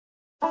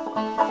I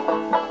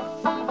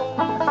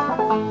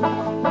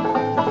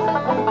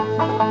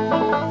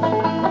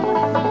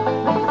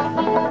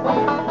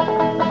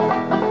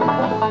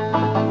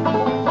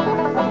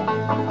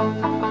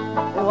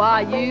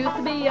used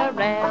to be a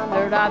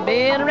rounder, I've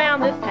been around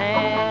this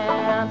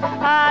town.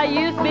 I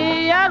used to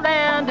be a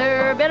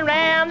rounder, been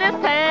around this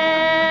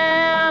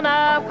town.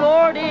 I've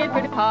courted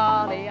pretty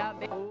Polly.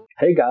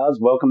 Hey guys,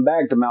 welcome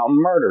back to Mountain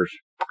Murders.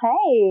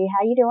 Hey,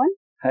 how you doing?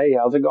 Hey,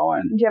 how's it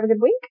going? Did you have a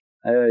good week?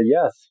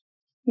 Yes.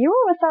 You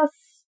were with us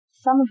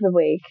some of the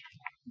week.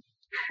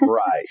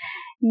 Right.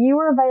 You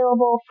were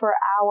available for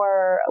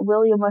our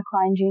William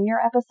Wickline Jr.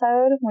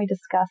 episode. We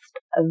discussed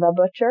The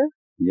Butcher.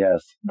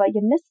 Yes. But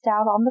you missed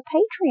out on the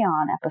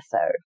Patreon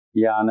episode.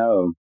 Yeah, I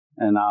know.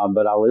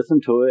 But I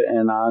listened to it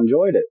and I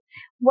enjoyed it.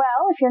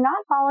 Well, if you're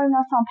not following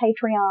us on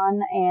Patreon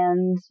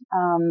and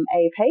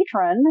a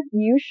patron,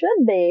 you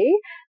should be,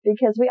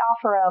 because we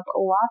offer up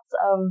lots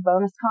of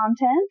bonus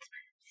content,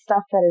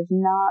 stuff that is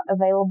not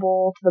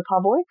available to the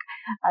public,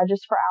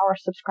 just for our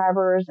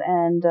subscribers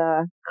and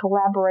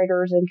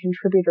collaborators and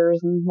contributors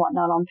and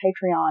whatnot on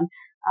Patreon.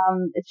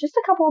 It's just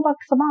a couple of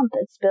bucks a month.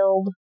 It's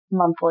billed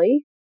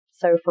monthly.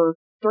 So for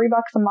 $3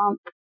 a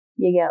month,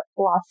 you get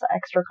lots of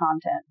extra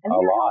content. And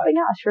you're helping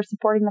us. You're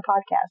supporting the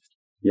podcast.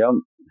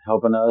 Yep,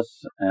 helping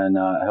us and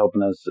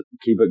helping us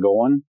keep it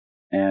going.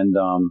 And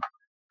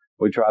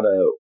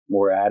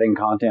we're adding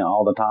content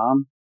all the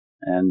time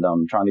and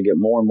trying to get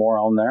more and more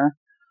on there.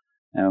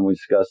 And we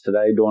discussed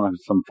today doing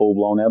some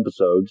full-blown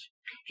episodes.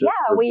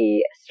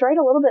 We strayed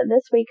a little bit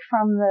this week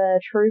from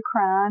the true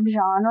crime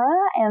genre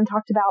and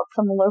talked about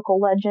some local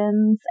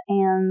legends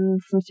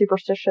and some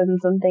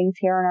superstitions and things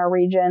here in our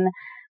region.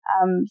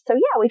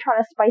 We try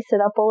to spice it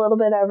up a little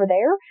bit over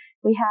there.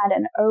 We had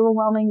an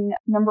overwhelming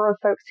number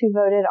of folks who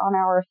voted on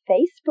our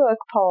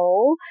Facebook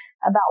poll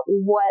about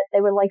what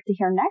they would like to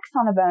hear next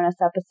on a bonus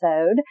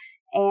episode.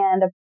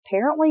 And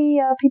apparently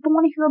people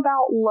want to hear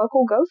about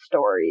local ghost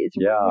stories,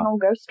 regional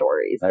ghost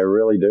stories. They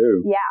really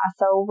do. Yeah,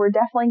 so we're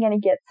definitely going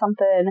to get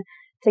something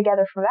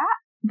together for that,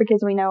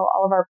 because we know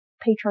all of our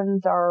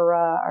patrons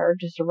are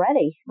just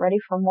ready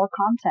for more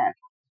content.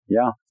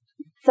 Yeah.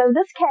 So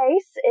this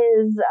case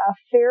is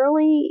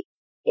fairly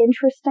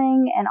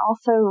interesting and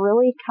also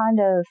really kind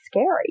of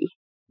scary.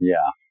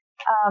 Yeah.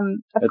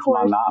 It's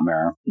my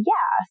nightmare.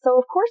 Yeah. So,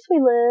 of course, we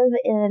live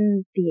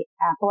in the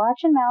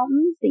Appalachian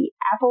Mountains. The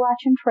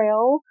Appalachian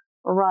Trail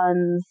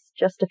runs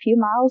just a few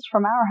miles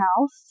from our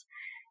house.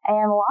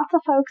 And lots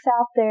of folks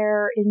out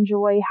there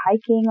enjoy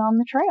hiking on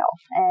the trail.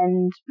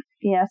 And,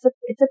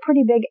 it's a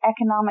pretty big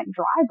economic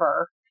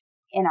driver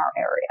in our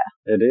area.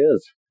 It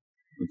is.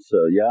 It's,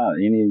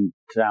 any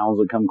towns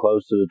that come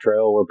close to the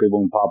trail where people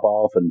can pop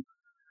off and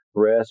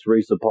rest,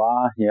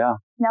 resupply, yeah.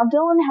 Now,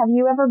 Dylan, have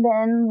you ever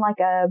been like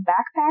a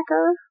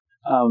backpacker?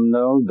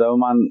 No, though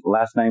my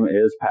last name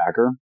is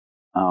Packer.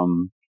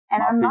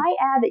 I might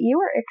add that you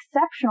are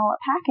exceptional at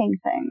packing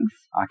things.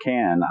 I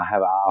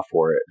have an eye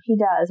for it. He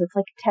does. It's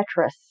like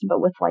Tetris,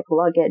 but with like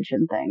luggage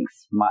and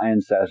things. My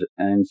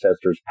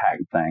ancestors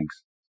packed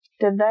things.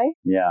 Did they?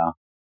 Yeah.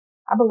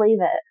 I believe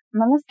it. I'm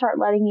going to start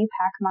letting you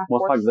pack my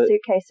 4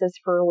 suitcases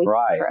for a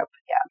weekend trip.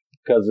 Yeah.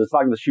 Because it's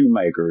like the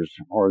shoemakers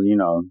or,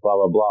 blah,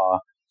 blah, blah.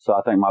 So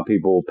I think my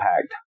people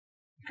packed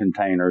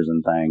containers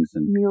and things.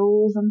 And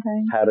mules and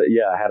things. Had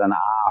an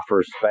eye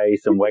for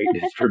space and weight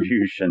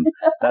distribution.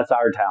 That's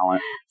our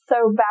talent.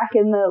 So back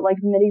in the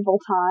medieval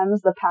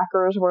times, the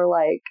packers were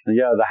like...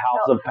 Yeah, the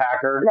House of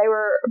Packer. They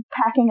were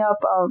packing up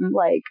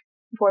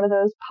one of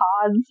those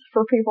pods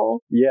for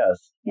people.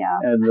 Yes. Yeah.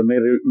 And the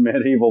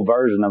medieval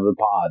version of the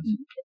pods.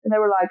 And they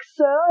were like,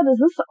 "Sir, does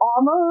this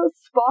armor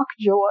spark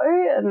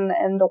joy?"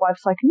 And the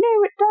wife's like, "No,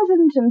 it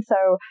doesn't." And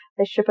so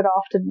they ship it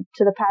off to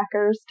the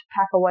packers to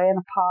pack away in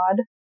a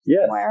pod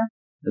somewhere.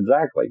 Yes,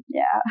 exactly.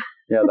 Yeah.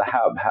 Yeah, the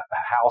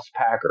house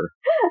packer.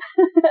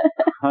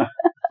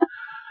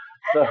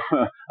 So,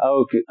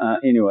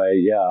 anyway,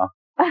 yeah.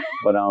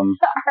 But Are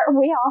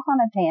we off on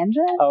a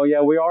tangent? Oh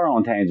yeah, we are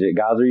on a tangent,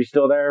 guys. Are you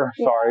still there?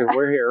 Sorry,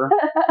 we're here.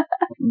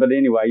 But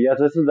anyway, yes,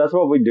 that's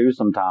what we do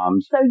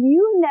sometimes. So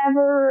you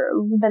never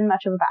been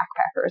much of a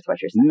backpacker, is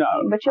what you're saying? No,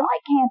 but you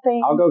like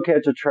camping. I'll go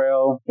catch a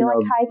trail. You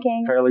like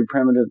hiking? Fairly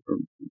primitive,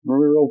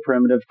 real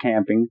primitive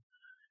camping.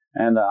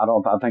 And I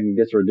think it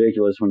gets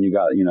ridiculous when you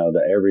got,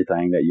 the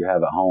everything that you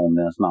have at home.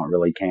 Then it's not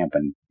really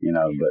camping,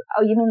 but.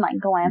 Oh, you mean like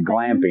glamping?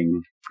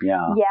 Glamping,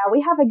 yeah. Yeah,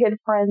 we have a good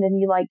friend and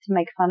you like to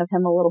make fun of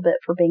him a little bit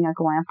for being a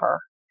glamper.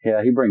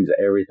 Yeah, he brings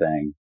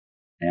everything.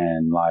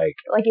 And like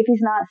if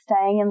he's not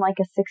staying in like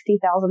a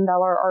 $60,000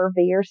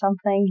 RV or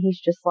something,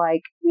 he's just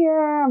like,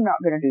 yeah, I'm not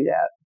going to do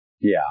that.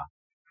 Yeah.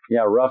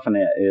 Yeah, roughing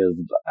it is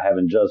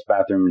having just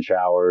bathroom and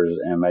showers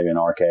and maybe an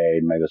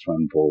arcade, maybe a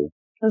swimming pool.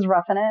 Is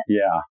roughing it?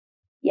 Yeah.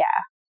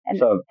 Yeah.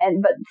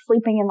 But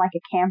sleeping in like a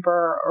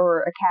camper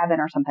or a cabin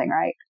or something,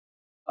 right?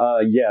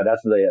 Yeah,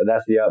 that's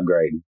the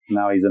upgrade.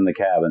 Now he's in the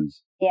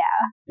cabins. Yeah.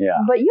 Yeah.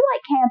 But you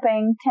like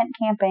camping, tent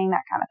camping,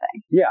 that kind of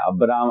thing. Yeah,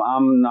 but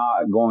I'm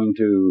not going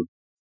to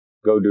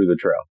go do the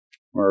trail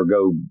or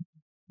go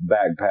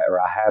backpack,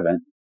 or I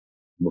haven't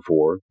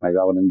before. Maybe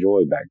I would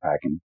enjoy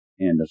backpacking,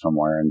 into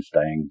somewhere and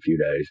staying a few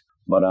days.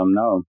 But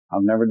no,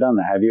 I've never done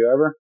that. Have you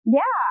ever?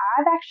 Yeah,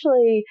 I've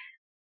actually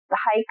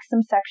hiked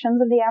some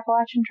sections of the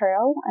Appalachian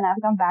Trail, and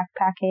I've gone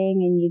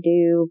backpacking, and you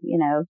do,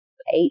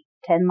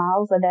 8-10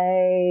 miles a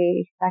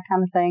day, that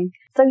kind of thing.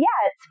 So yeah,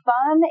 it's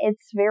fun.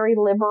 It's very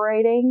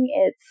liberating.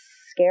 It's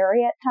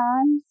scary at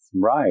times.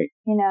 Right.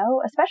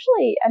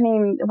 Especially,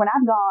 when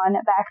I've gone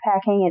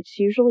backpacking, it's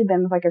usually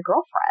been with like a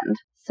girlfriend.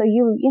 So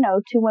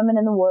two women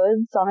in the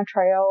woods on a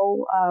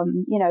trail,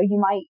 you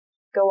might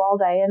go all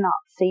day and not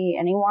see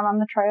anyone on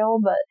the trail,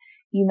 but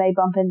you may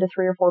bump into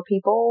 3 or 4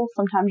 people.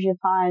 Sometimes you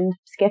find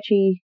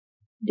sketchy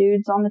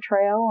dudes on the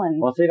trail,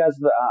 and well, see, that's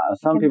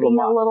some people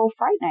might be a little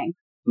frightening.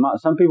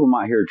 Some people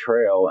might hear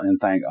trail and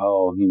think,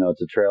 oh,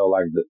 it's a trail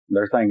like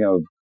they're thinking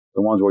of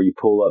the ones where you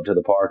pull up to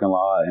the parking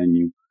lot and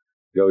you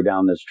go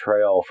down this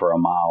trail for a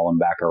mile and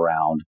back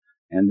around.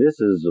 And this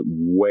is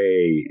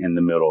way in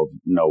the middle of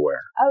nowhere.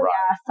 Oh, right?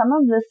 Yeah. Some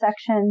of the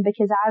sections,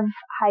 because I've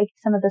hiked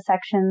some of the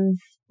sections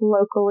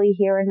locally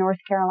here in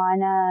North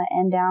Carolina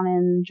and down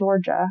in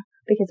Georgia,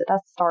 because it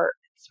does start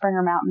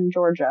Springer Mountain,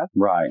 Georgia.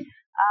 Right.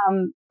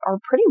 Are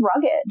pretty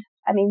rugged.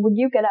 When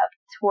you get up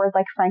toward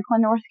like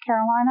Franklin, North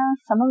Carolina,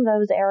 some of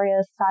those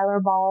areas,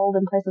 Siler Bald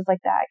and places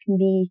like that, can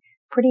be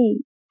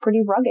pretty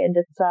rugged.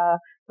 It's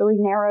really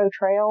narrow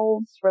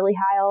trails, really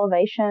high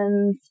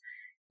elevations.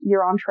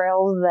 You're on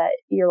trails that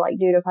you're like,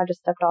 dude, if I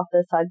just stepped off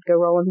this, I'd go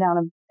rolling down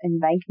an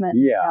embankment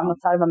down the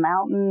side of a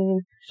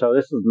mountain. So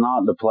this is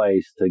not the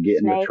place to get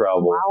into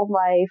trouble.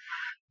 Wildlife.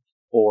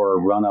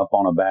 Or run up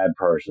on a bad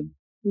person.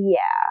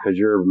 Yeah. Because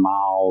you're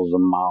miles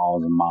and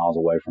miles and miles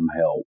away from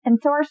help. And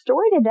so our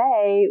story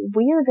today,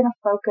 we are going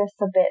to focus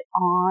a bit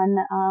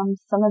on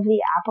some of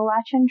the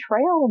Appalachian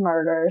Trail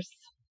murders.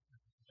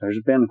 There's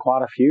been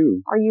quite a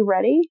few. Are you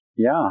ready?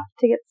 Yeah.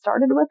 To get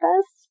started with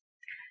this?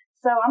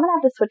 So I'm going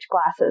to have to switch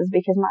glasses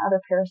because my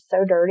other pair is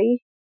so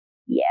dirty.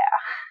 Yeah.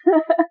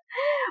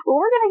 Well,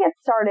 we're going to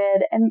get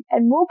started, and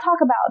we'll talk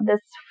about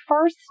this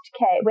first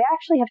case. We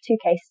actually have 2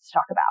 cases to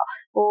talk about.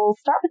 We'll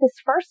start with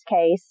this first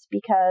case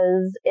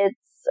because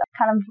it's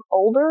kind of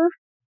older,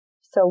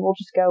 so we'll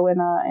just go in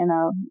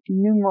a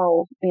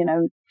numeral,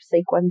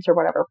 sequence or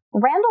whatever.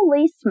 Randall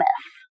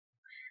Smith.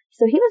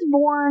 So he was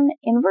born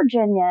in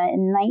Virginia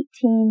in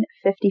 1954,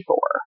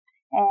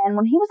 and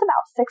when he was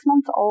about 6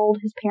 months old,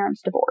 his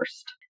parents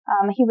divorced.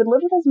 He would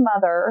live with his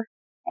mother,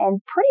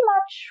 and pretty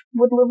much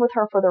would live with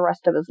her for the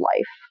rest of his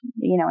life,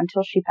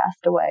 until she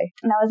passed away.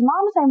 Now, his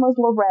mom's name was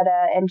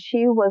Loretta, and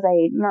she was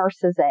a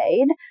nurse's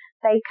aide.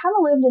 They kind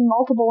of lived in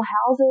multiple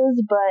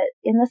houses, but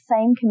in the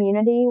same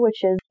community,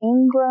 which is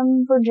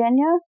Ingram,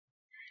 Virginia,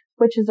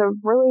 which is a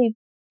really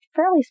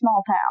fairly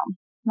small town.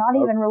 Not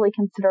even really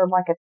considered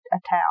like a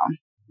town.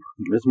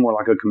 It's more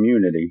like a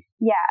community.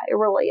 Yeah, it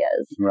really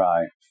is.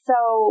 Right.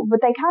 So,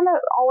 but they kind of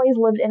always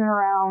lived in and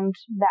around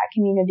that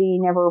community,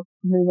 never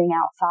moving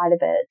outside of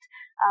it.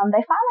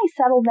 They finally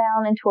settled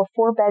down into a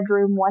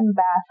 4-bedroom,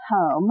 1-bath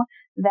home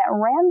that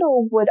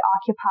Randall would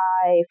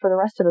occupy for the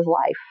rest of his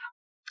life.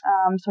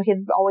 So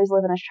he'd always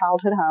live in his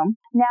childhood home.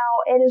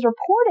 Now, it is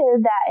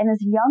reported that in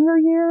his younger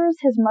years,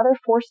 his mother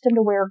forced him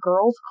to wear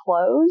girls'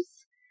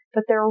 clothes,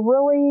 but there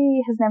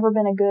really has never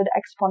been a good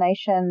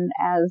explanation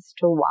as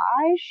to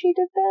why she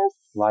did this.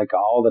 Like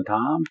all the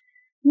time?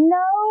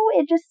 No,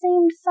 it just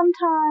seemed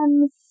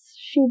sometimes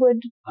she would...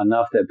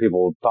 Enough that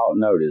people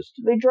noticed.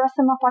 They dress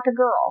him up like a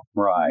girl.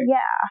 Right.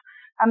 Yeah.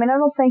 I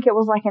don't think it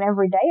was like an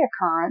everyday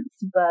occurrence,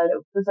 but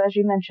it was, as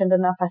you mentioned,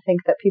 enough, I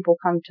think, that people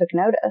kind of took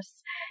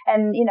notice.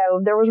 And,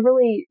 there was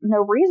really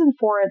no reason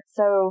for it,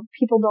 so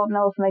people don't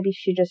know if maybe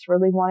she just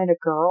really wanted a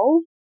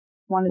girl,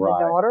 wanted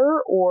a daughter,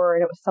 or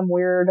it was some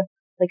weird,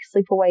 like,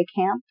 sleepaway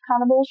camp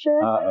kind of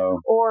bullshit. Uh-oh.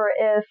 Or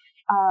if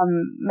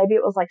maybe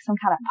it was like some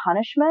kind of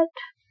punishment.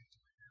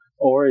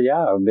 Or, it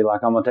would be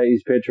like, I'm going to take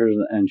these pictures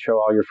and show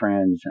all your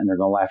friends, and they're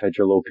going to laugh at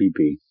your little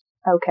pee-pee.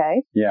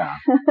 Okay. Yeah.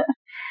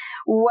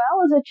 Well,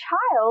 as a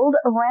child,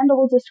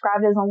 Randall was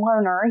described as a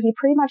loner. He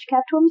pretty much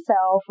kept to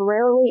himself,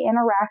 rarely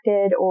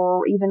interacted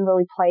or even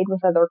really played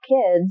with other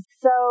kids.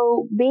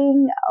 So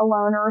being a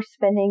loner,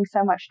 spending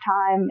so much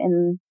time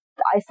in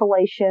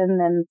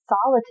isolation and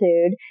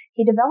solitude,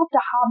 he developed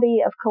a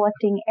hobby of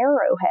collecting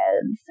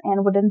arrowheads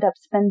and would end up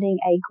spending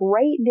a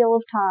great deal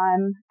of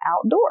time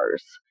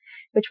outdoors,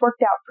 which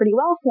worked out pretty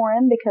well for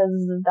him because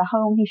the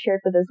home he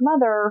shared with his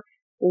mother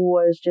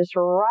was just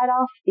right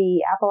off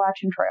the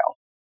Appalachian Trail.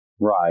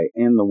 Right,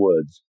 in the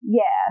woods.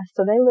 Yeah,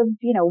 so they lived,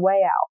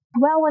 way out.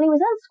 Well, when he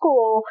was in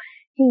school,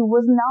 he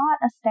was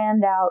not a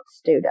standout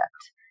student.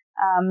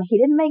 He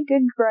didn't make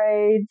good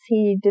grades.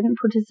 He didn't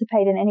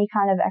participate in any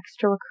kind of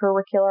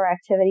extracurricular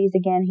activities.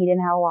 Again, he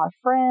didn't have a lot of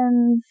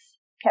friends,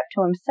 kept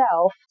to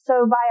himself.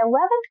 So by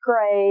 11th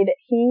grade,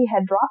 he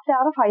had dropped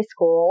out of high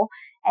school,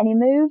 and he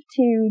moved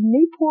to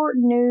Newport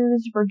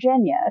News,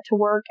 Virginia, to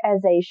work as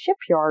a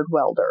shipyard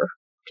welder,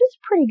 which is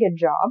a pretty good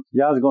job.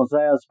 Yeah, I was going to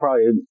say, that's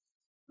probably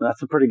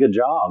that's a pretty good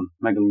job,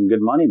 making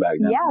good money back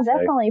then. Yeah,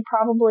 definitely.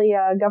 Probably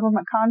a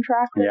government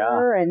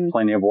contractor and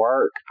plenty of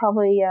work.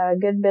 Probably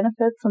good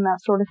benefits and that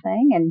sort of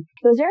thing. And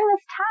it was during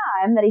this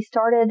time that he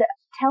started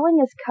telling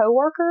his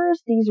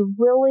coworkers these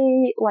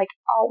really like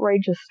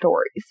outrageous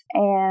stories.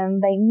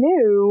 And they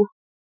knew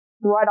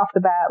right off the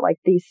bat, like,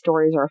 these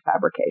stories are a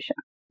fabrication.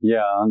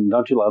 Yeah,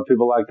 don't you love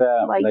people like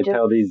that? Like, they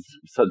tell these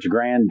such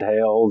grand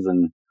tales,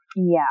 and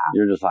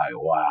you're just like,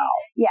 wow.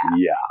 Yeah.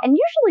 And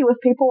usually with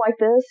people like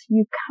this,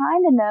 you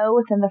kind of know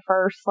within the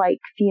first, like,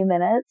 few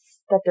minutes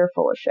that they're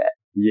full of shit.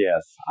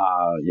 Yes.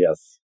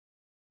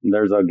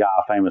 There's a guy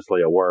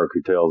famously at work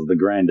who tells the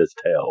grandest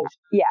tales.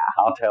 Yeah.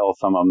 I'll tell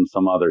some of them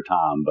some other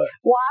time, but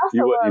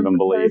you wouldn't even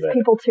believe it.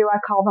 People too, I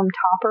call them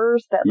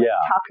toppers that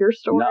top your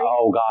story. No,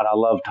 oh God, I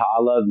love,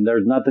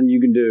 there's nothing you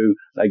can do.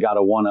 They got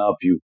to one-up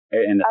you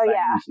in the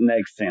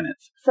next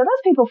sentence. So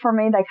those people, for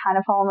me, they kind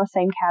of fall in the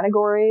same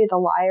category, the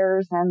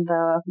liars and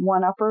the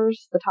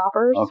one-uppers, the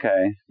toppers.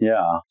 Okay,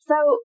 yeah. So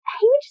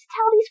he would just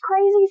tell these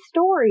crazy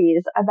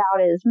stories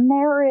about his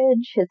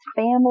marriage, his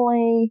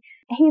family.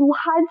 He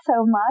lied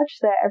so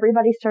much that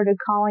everybody started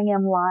calling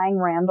him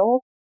Lying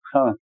Randall.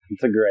 Huh,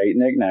 it's a great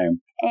nickname.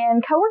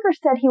 And coworkers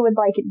said he would,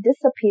 like,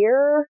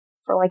 disappear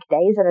for, like,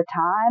 days at a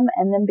time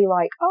and then be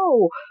like,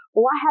 oh,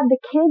 well, I had the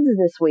kids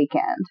this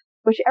weekend.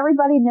 Which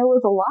everybody knew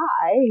was a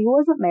lie. He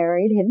wasn't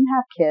married. He didn't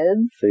have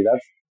kids. See,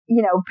 that's...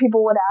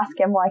 people would ask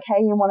him, like,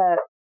 hey,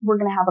 we're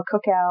going to have a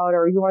cookout,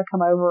 or you want to come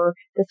over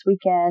this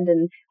weekend?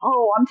 And,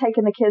 oh, I'm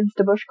taking the kids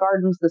to Busch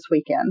Gardens this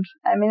weekend.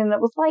 I mean, and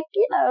it was like,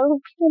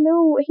 people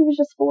knew he was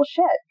just full of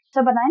shit. So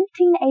by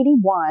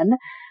 1981,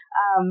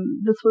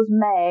 this was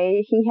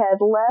May, he had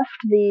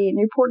left the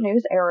Newport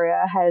News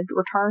area, had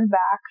returned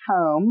back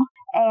home.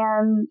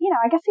 And,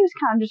 I guess he was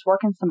kind of just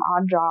working some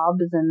odd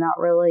jobs and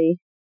not really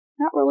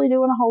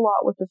doing a whole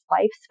lot with his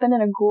life,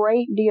 spending a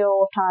great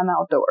deal of time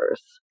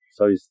outdoors.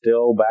 So he's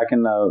still back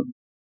in the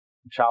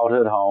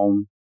childhood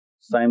home,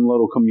 same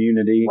little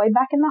community. Way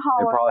back in the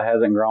holler. It probably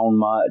hasn't grown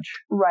much.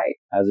 Right.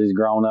 As he's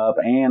grown up.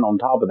 And on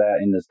top of that,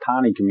 in this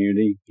tiny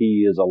community,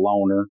 he is a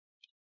loner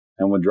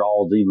and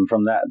withdraws even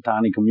from that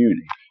tiny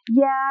community.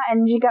 Yeah,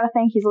 and you got to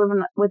think he's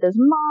living with his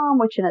mom,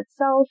 which in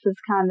itself is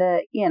kind of,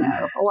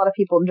 a lot of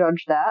people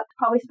judge that.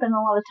 Probably spending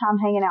a lot of time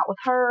hanging out with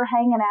her,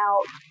 hanging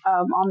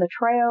out on the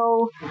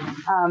trail.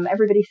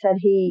 Everybody said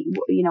he,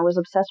 was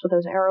obsessed with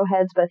those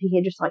arrowheads, but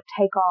he'd just, like,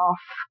 take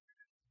off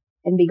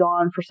and be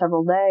gone for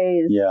several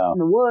days in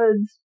the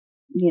woods.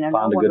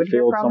 Find a good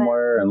field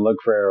somewhere and look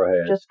for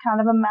arrowheads. Just kind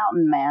of a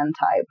mountain man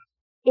type.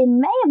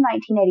 In May of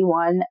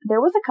 1981, there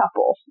was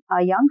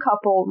a young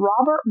couple,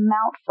 Robert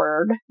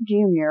Mountford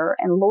Jr.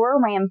 and Laura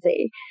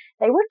Ramsey.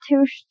 They were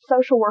two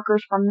social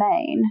workers from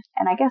Maine,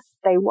 and I guess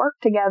they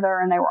worked together,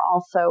 and they were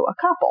also a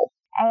couple.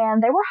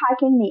 And they were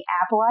hiking the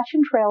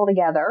Appalachian Trail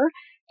together,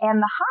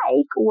 and the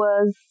hike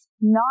was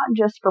not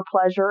just for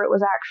pleasure, it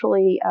was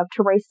actually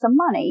to raise some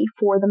money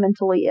for the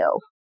mentally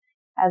ill.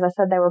 As I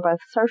said, they were both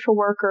social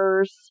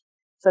workers,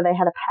 so they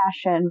had a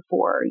passion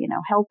for,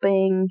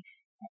 helping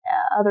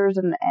others,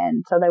 and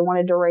so they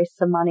wanted to raise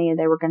some money, and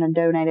they were going to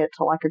donate it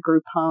to, like, a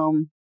group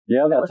home.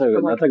 Yeah, that's a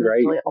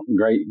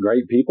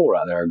great people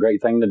right there. A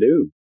great thing to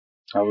do.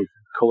 That was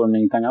cooler than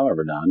anything I've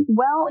ever done.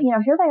 Well,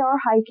 here they are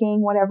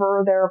hiking,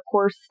 whatever. They're, of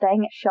course,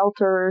 staying at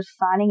shelters,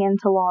 signing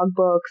into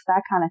logbooks,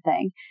 that kind of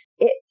thing.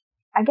 It,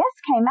 I guess,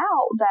 came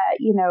out that,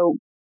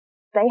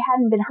 they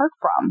hadn't been heard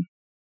from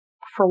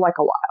for, like,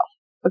 a while,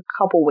 a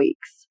couple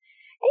weeks.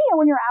 And,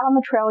 when you're out on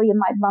the trail, you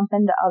might bump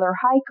into other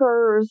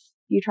hikers.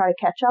 You try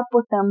to catch up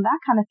with them,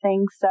 that kind of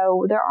thing.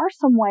 So there are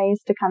some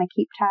ways to kind of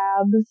keep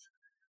tabs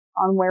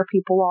on where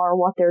people are,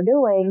 what they're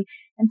doing.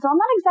 And so I'm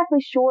not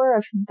exactly sure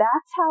if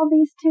that's how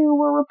these two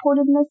were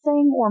reported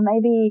missing, or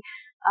maybe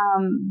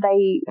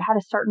they had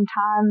a certain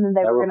time that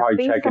they were going to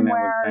be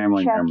somewhere,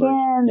 check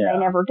in. Yeah. They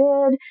never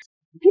did.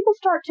 People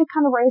start to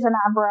kind of raise an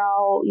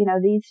eyebrow.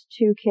 These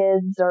two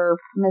kids are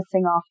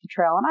missing off the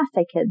trail. And I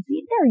say kids,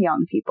 they're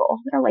young people.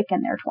 They're like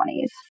in their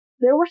 20s.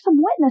 There were some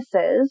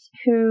witnesses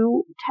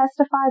who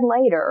testified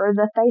later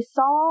that they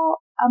saw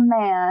a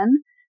man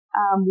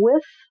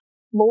with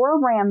Laura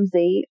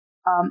Ramsey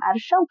at a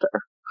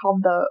shelter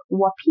called the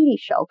Wapiti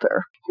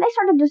Shelter. And they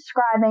started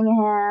describing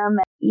him.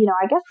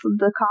 I guess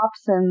the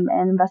cops and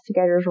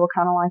investigators were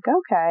kind of like,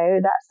 okay,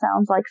 that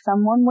sounds like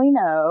someone we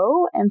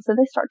know. And so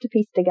they start to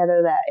piece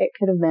together that it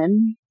could have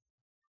been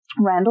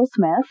Randall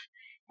Smith.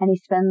 And he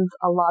spends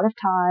a lot of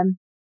time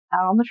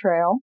out on the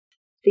trail.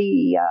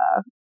 The,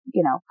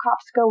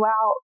 cops go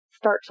out,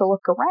 start to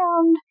look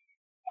around,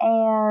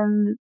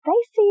 and they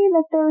see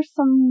that there's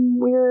some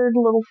weird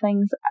little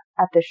things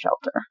at this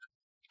shelter.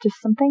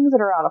 Just some things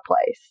that are out of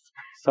place.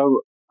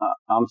 So,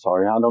 I'm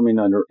sorry, I don't mean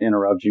to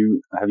interrupt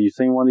you. Have you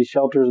seen one of these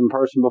shelters in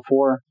person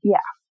before?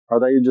 Yeah. Are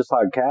they just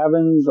like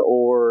cabins,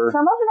 or...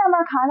 Some of them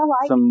are kind of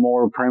like... Some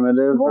more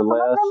primitive or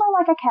less? Some of them are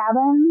like a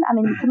cabin. I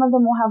mean, some of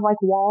them will have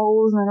like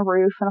walls and a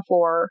roof and a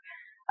floor.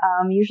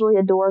 Usually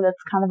a door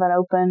that's kind of an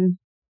open,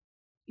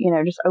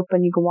 just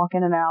open, you can walk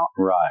in and out.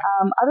 Right.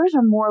 Others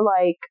are more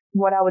like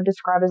what I would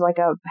describe as like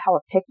how a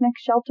picnic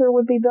shelter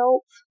would be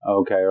built.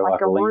 Okay, or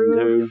like a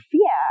lean-to? Roof.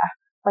 Yeah,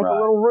 like a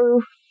little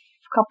roof,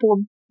 couple of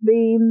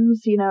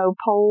beams,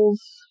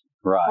 poles,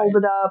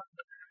 folded up,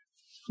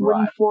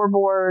 wooden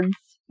floorboards,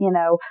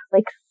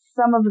 like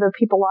some of the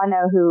people I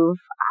know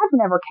I've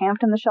never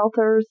camped in the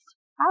shelters.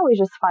 I always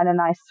just find a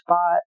nice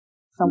spot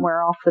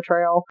somewhere off the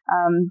trail.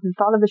 The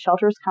thought of the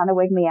shelters kind of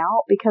wigged me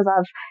out because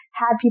I've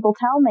had people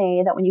tell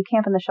me that when you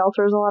camp in the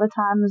shelters, a lot of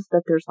times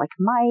that there's like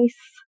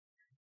mice.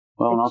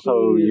 Well, and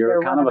also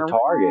you're kind of a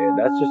target. Around.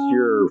 That's just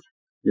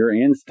your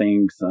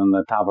instincts and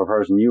the type of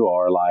person you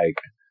are. Like,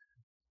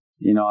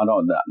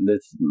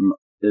 this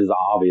is an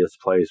obvious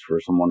place for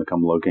someone to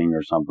come looking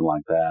or something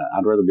like that.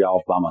 I'd rather be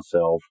off by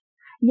myself.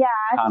 Yeah,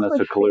 I kind of just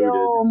would secluded.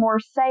 Feel more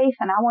safe,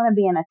 and I want to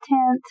be in a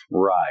tent.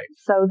 Right.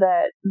 So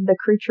that the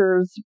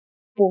creatures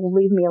will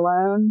leave me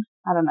alone.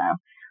 I don't know.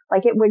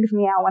 Like, it wigs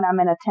me out when I'm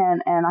in a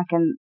tent and I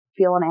can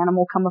feel an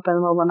animal come up in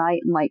the middle of the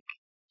night and, like,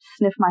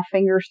 sniff my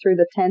fingers through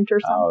the tent or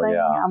something.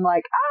 Oh, yeah. I'm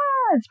like,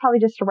 it's probably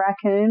just a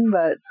raccoon,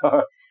 but,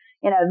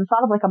 the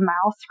thought of, like, a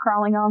mouse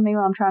crawling on me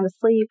while I'm trying to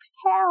sleep,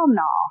 hell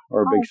no.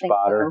 Or a big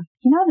spider.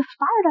 So. The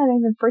spider doesn't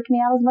even freak me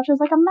out as much as,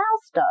 like, a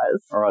mouse does.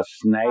 Or a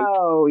snake.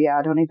 Oh,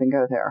 yeah, don't even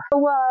go there. So,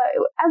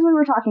 as we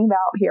were talking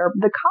about here,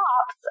 the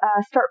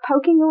cops start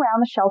poking around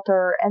the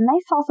shelter, and they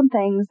saw some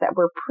things that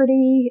were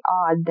pretty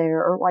odd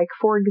there. Like,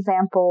 for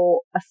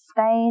example, a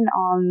stain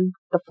on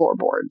the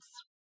floorboards.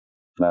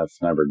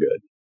 That's never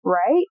good.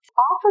 Right?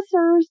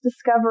 Officers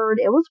discovered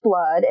it was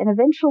blood, and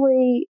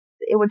eventually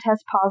it would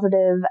test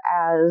positive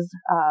as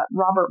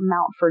Robert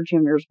Mountford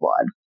Jr.'s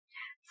blood.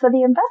 So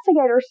the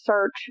investigators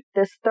searched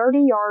this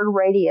 30-yard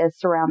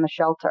radius around the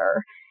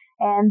shelter,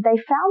 and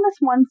they found this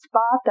one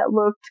spot that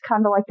looked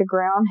kind of like the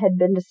ground had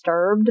been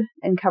disturbed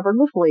and covered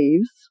with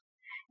leaves.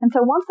 And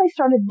so once they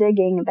started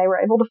digging, they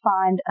were able to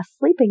find a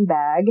sleeping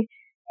bag,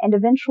 and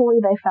eventually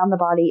they found the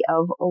body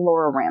of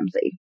Laura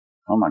Ramsey.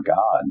 Oh, my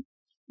God.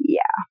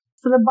 Yeah.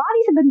 So the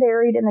bodies had been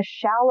buried in a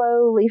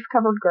shallow,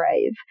 leaf-covered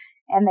grave,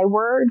 and they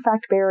were, in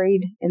fact,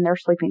 buried in their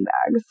sleeping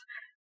bags.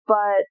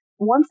 But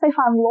once they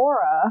find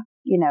Laura,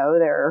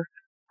 they're,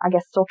 I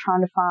guess, still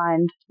trying to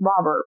find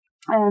Robert.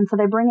 And so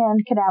they bring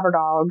in cadaver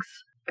dogs,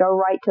 go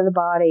right to the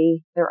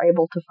body. They're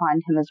able to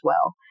find him as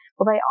well.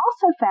 Well, they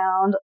also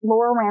found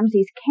Laura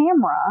Ramsey's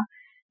camera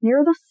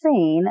near the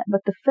scene,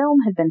 but the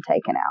film had been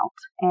taken out.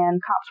 And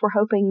cops were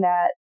hoping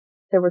that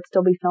there would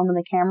still be film in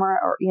the camera,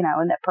 or,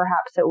 and that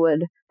perhaps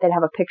they'd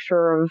have a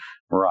picture of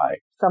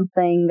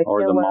something, the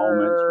or killer. Or the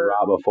moments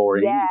right before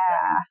anything.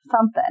 Yeah,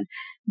 something.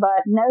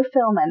 But no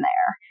film in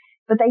there.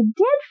 But they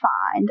did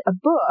find a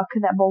book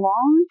that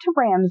belonged to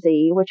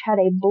Ramsey, which had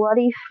a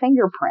bloody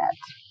fingerprint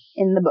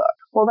in the book.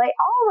 Well, they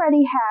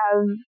already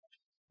have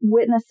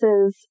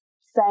witnesses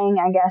saying,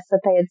 I guess,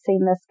 that they had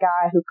seen this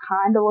guy who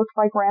kind of looked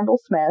like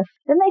Randall Smith.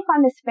 Then they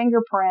find this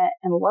fingerprint,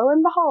 and lo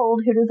and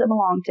behold, who does it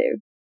belong to?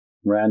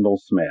 Randall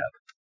Smith.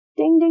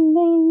 Ding, ding,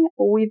 ding.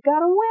 We've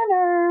got a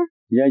winner.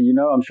 Yeah,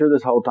 I'm sure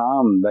this whole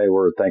time they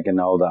were thinking,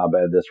 I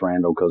bet this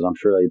Randall, because I'm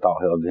sure they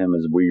thought of him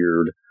as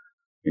weird.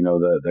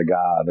 The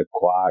guy, the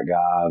quiet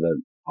guy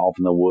that off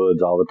in the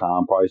woods all the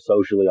time, probably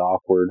socially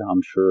awkward, I'm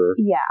sure.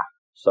 Yeah.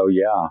 So,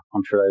 yeah,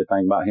 I'm sure they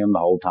think about him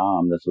the whole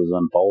time this was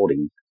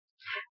unfolding.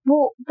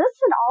 Well, this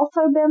had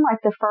also been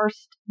like the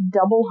first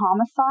double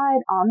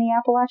homicide on the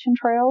Appalachian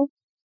Trail.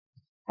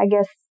 I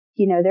guess,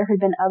 there had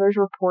been others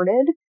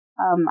reported.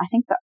 I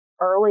think the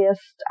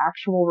earliest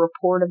actual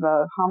report of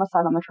a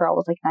homicide on the trail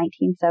was like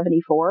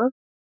 1974.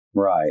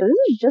 Right. So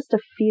this is just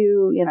a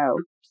few,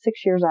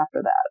 6 years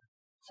after that,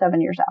 7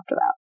 years after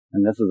that.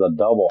 And this is a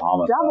double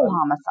homicide. Double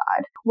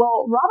homicide.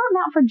 Well, Robert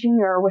Mountford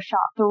Jr. was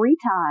shot 3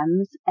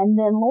 times, and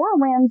then Laura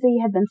Ramsey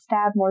had been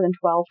stabbed more than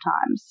 12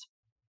 times.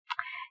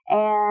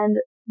 And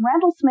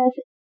Randall Smith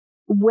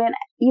went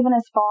even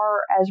as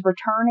far as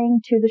returning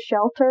to the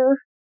shelter.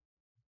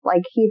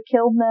 Like, he had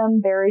killed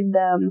them, buried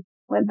them,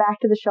 went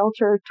back to the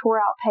shelter, tore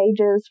out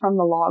pages from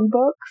the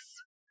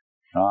logbooks.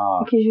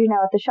 Because,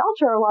 at the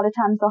shelter, a lot of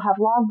times they'll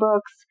have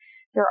logbooks.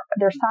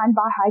 They're signed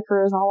by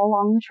hikers all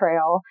along the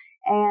trail.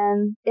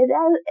 And it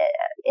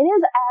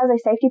is as a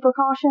safety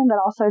precaution,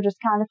 but also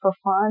just kind of for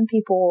fun.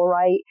 People will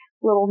write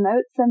little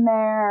notes in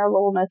there,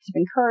 little notes of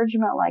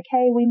encouragement, like,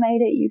 hey, we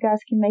made it, you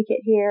guys can make it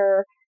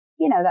here,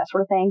 that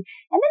sort of thing.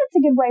 And then it's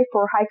a good way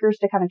for hikers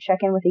to kind of check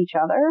in with each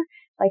other.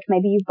 Like,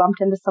 maybe you bumped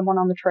into someone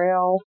on the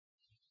trail,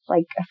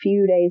 like, a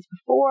few days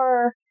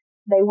before.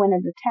 They went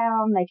into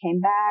town, they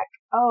came back.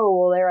 Oh,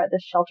 well, they're at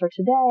this shelter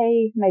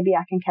today. Maybe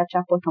I can catch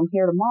up with them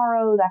here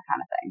tomorrow, that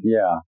kind of thing.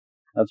 Yeah,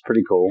 that's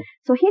pretty cool.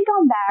 So he'd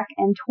gone back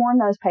and torn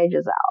those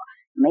pages out.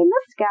 I mean,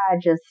 this guy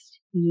just,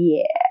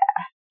 he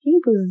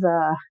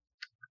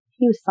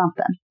was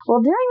something.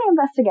 Well, during the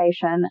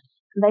investigation,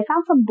 they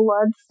found some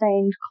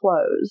blood-stained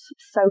clothes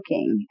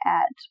soaking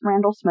at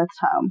Randall Smith's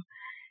home.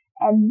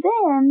 And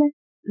then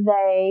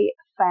they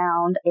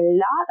found a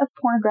lot of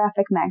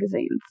pornographic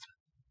magazines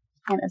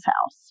in his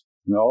house.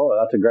 No,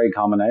 that's a great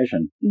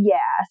combination.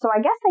 Yeah, so I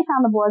guess they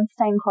found the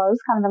blood-stained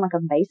clothes kind of in like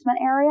a basement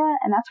area,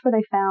 and that's where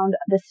they found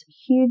this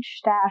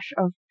huge stash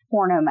of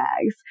porno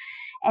mags.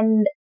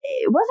 And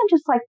it wasn't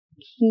just like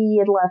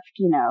he had left,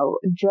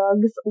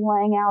 jugs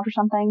laying out or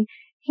something.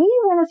 He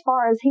went as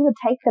far as he would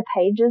take the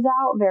pages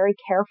out very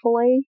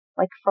carefully,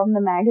 like from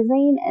the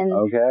magazine, and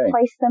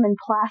place them in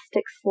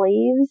plastic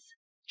sleeves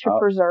to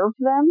preserve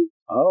them.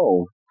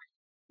 Oh.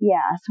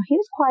 Yeah, so he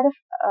was quite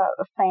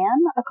a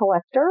fan, a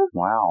collector.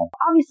 Wow.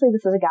 Obviously,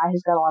 this is a guy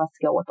who's got a lot of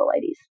skill with the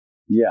ladies.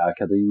 Yeah,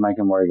 because he's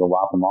making where he can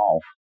wipe them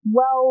off.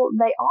 Well,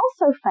 they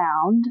also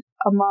found,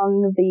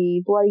 among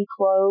the bloody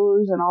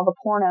clothes and all the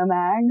porno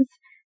mags,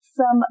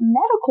 some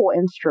medical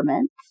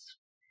instruments,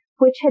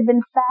 which had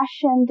been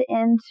fashioned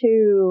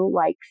into,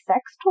 like,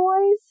 sex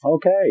toys.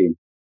 Okay.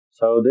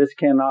 So this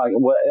cannot,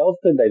 what else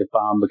did they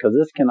find? Because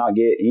this cannot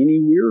get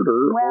any weirder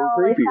or creepier.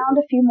 Well, they found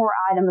a few more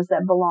items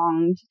that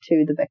belonged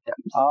to the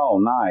victims. Oh,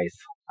 nice.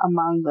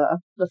 Among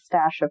the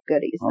stash of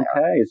goodies there.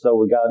 Okay, so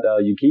we got,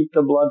 you keep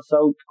the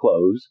blood-soaked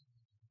clothes,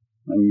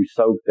 and you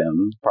soak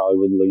them, probably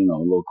with, a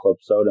little club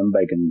soda and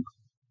baking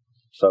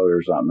soda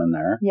or something in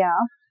there. Yeah.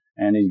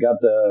 And he's got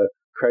the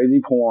crazy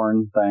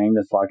porn thing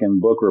that's like in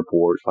book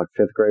reports, like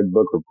 5th grade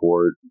book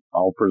report,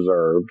 all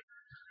preserved.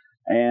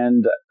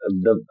 And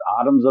the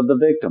items of the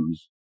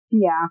victims.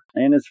 Yeah.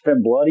 And his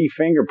bloody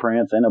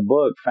fingerprints in a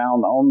book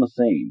found on the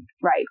scene.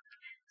 Right.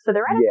 So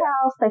they're in his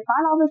house. They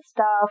find all this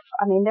stuff.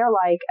 I mean, they're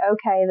like,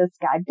 okay, this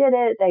guy did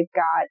it. They've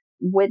got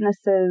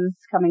witnesses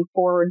coming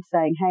forward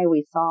saying, hey,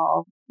 we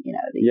saw,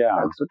 these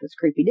folks with this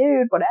creepy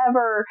dude,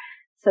 whatever.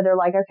 So they're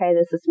like, okay,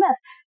 this is Smith.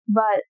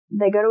 But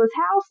they go to his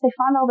house. They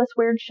find all this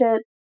weird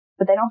shit,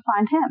 but they don't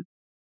find him.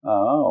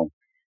 Oh.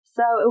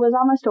 So it was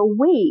almost a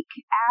week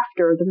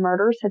after the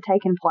murders had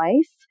taken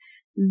place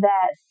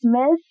that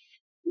Smith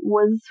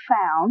was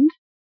found.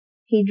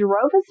 He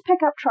drove his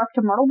pickup truck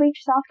to Myrtle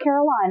Beach, South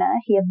Carolina.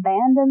 He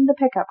abandoned the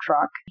pickup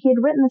truck. He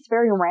had written this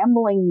very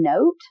rambling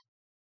note.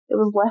 It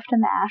was left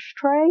in the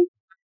ashtray.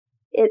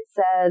 It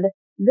said,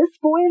 "This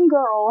boy and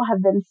girl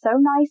have been so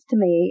nice to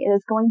me, it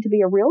is going to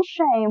be a real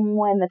shame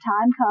when the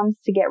time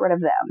comes to get rid of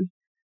them.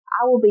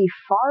 I will be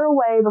far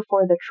away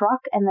before the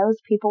truck and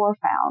those people are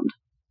found."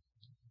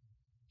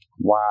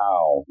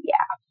 Wow.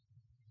 Yeah.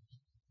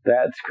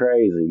 That's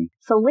crazy.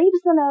 So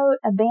leaves the note,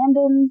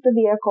 abandons the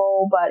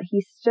vehicle, but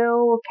he's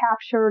still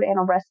captured and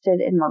arrested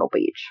in Myrtle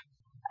Beach.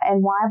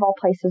 And why of all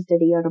places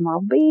did he go to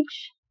Myrtle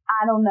Beach?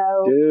 I don't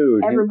know.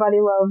 Dude.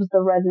 Everybody loves the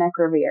Redneck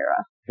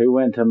Riviera. Who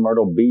went to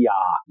Myrtle Beach?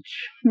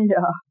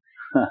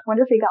 Yeah.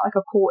 Wonder if he got like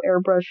a cool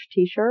airbrush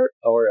t-shirt.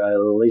 Or at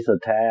least a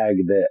tag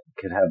that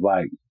could have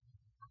like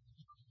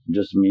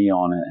just me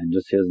on it and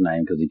just his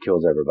name because he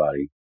kills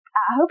everybody.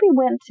 I hope he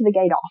went to the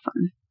Gay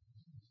Dolphin.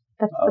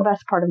 That's the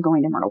best part of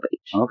going to Myrtle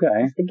Beach.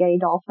 Okay. It's the Gay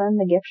Dolphin,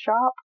 the gift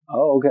shop.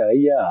 Oh, okay,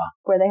 yeah.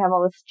 Where they have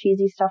all this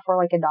cheesy stuff for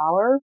like $1.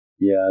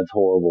 Yeah, it's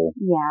horrible.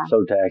 Yeah.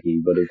 So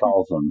tacky, but it's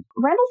awesome.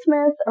 Randall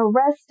Smith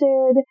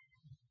arrested,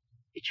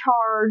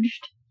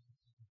 charged.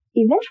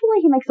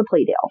 Eventually he makes a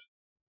plea deal.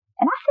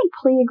 And I think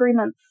plea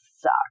agreements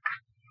suck.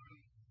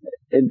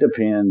 It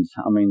depends.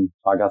 I mean,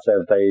 like I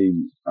said, if they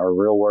are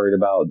real worried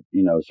about,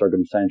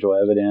 circumstantial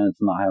evidence,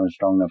 not having a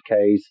strong enough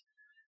case,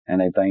 and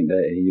they think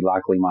that he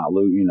likely might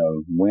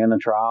win a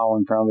trial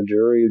in front of a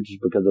jury just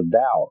because of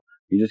doubt.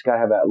 You just got to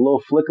have that little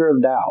flicker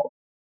of doubt.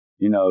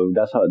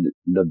 That's how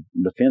the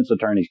defense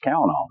attorneys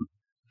count on.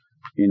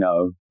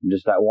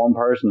 Just that one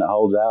person that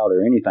holds out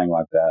or anything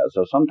like that.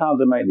 So sometimes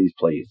they make these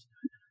pleas.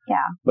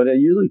 Yeah. But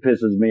it usually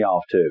pisses me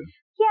off too.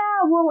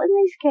 Yeah, well, in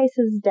these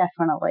cases,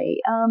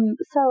 definitely.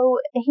 So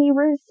he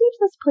receives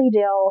this plea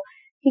deal.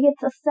 He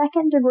gets a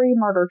second-degree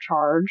murder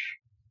charge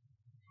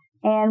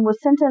and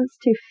was sentenced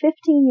to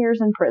 15 years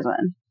in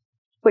prison,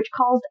 which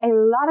caused a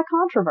lot of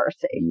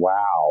controversy.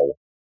 Wow.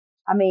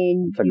 I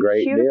mean, it's a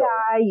great you shoot deal.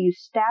 a guy, you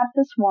stab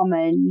this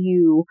woman,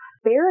 you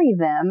bury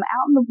them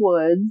out in the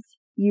woods,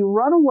 you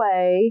run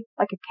away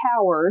like a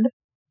coward,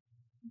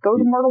 go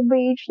to Myrtle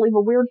Beach, leave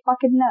a weird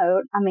fucking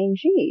note. I mean,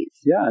 geez.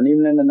 Yeah, and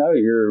even in the note,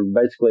 you're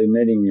basically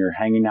admitting you're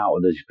hanging out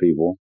with these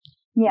people.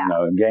 Yeah.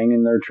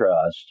 Gaining their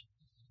trust,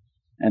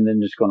 and then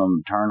just going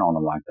to turn on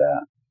them like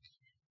that.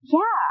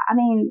 Yeah, I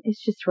mean,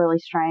 it's just really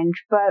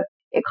strange, but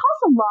it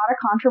caused a lot of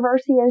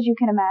controversy, as you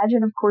can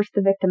imagine. Of course,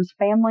 the victims'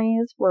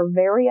 families were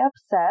very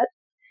upset,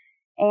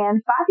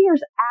 and 5 years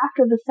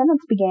after the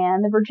sentence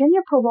began, the Virginia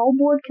Parole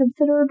Board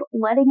considered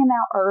letting him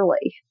out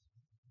early.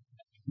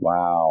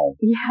 Wow.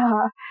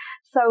 Yeah,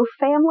 so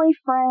family,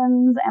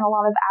 friends, and a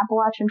lot of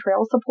Appalachian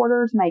Trail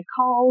supporters made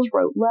calls,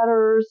 wrote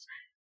letters,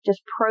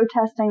 just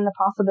protesting the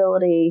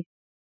possibility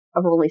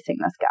of releasing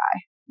this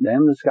guy.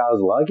 Damn, this guy's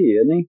lucky,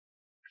 isn't he?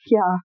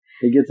 Yeah.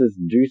 He gets this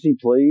juicy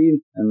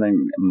plea and then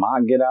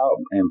might get out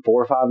in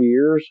 4 or 5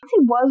 years. Once he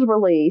was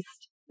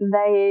released,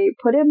 they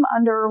put him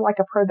under like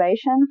a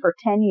probation for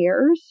 10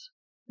 years,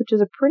 which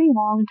is a pretty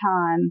long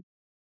time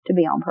to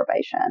be on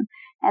probation.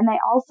 And they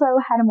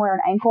also had him wear an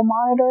ankle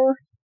monitor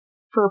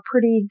for a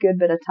pretty good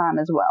bit of time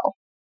as well.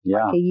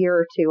 Yeah. Like a year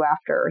or two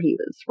after he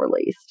was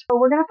released. So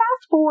we're going to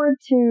fast forward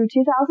to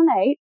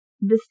 2008.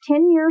 this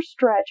 10-year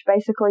stretch,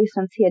 basically,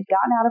 since he had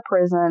gotten out of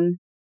prison,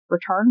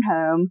 returned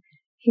home,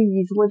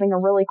 he's living a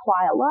really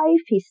quiet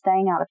life. He's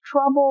staying out of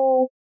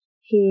trouble.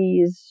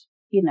 He's,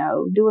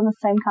 doing the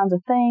same kinds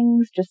of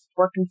things, just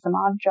working some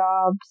odd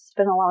jobs,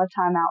 spending a lot of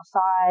time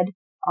outside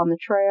on the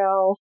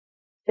trail,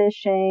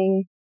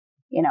 fishing,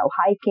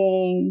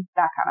 hiking,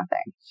 that kind of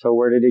thing. So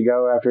where did he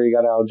go after he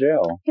got out of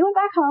jail? He went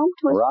back home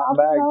to his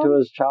to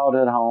his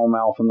childhood home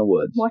out in the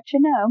woods. What you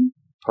know.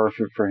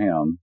 Perfect for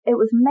him. It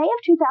was May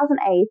of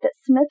 2008 that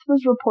Smith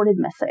was reported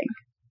missing.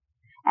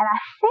 And I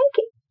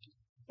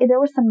think there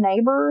were some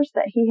neighbors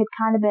that he had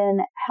kind of been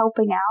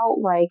helping out,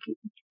 like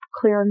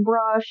clearing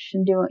brush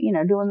and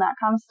doing that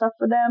kind of stuff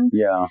for them.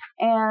 Yeah.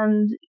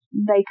 And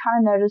they kind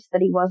of noticed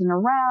that he wasn't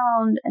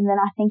around. And then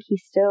I think he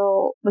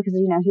still, because,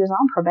 he was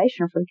on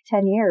probation for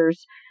 10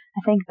 years.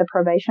 I think the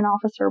probation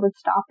officer would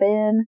stop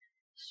in.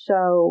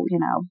 So,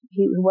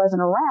 he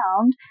wasn't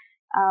around.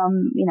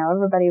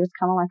 Everybody was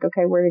kind of like,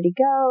 okay, where did he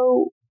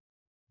go?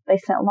 They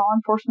sent law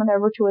enforcement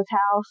over to his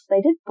house.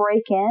 They did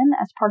break in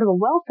as part of a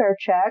welfare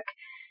check,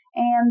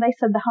 and they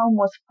said the home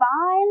was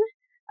fine.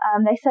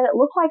 They said it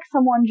looked like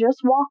someone just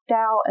walked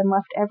out and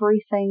left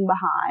everything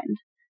behind.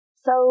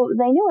 So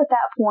they knew at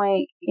that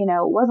point, it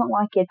wasn't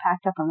like he had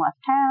packed up and left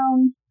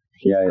town.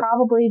 He's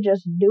probably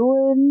just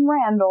doing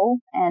Randall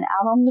and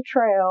out on the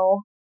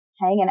trail,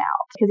 hanging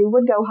out. Because he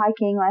would go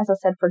hiking, as I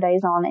said, for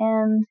days on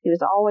end. He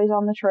was always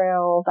on the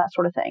trail, that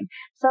sort of thing.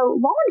 So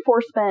law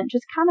enforcement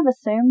just kind of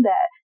assumed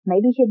that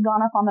maybe he'd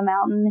gone up on the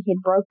mountain, he'd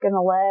broken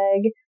a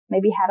leg,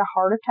 maybe had a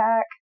heart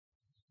attack,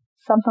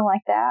 something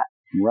like that.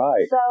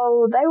 Right.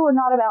 So they were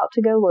not about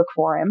to go look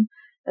for him.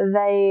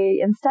 They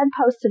instead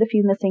posted a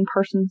few missing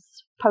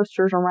persons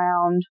posters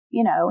around,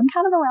 and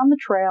kind of around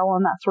the trail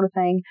and that sort of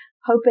thing,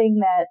 hoping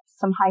that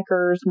some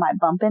hikers might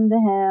bump into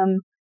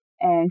him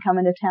and come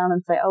into town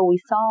and say, oh, we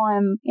saw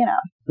him,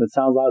 It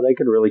sounds like they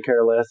could really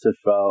care less if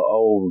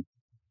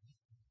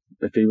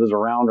he was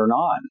around or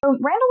not. So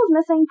Randall was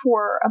missing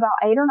for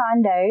about 8 or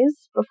 9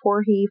 days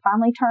before he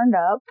finally turned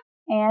up,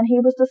 and he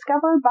was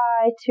discovered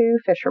by 2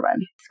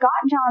 fishermen.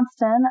 Scott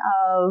Johnston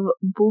of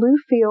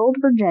Bluefield,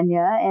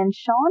 Virginia, and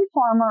Sean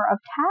Farmer of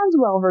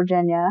Tazewell,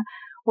 Virginia,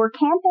 were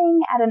camping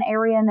at an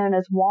area known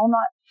as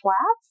Walnut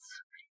Flats.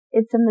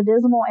 It's in the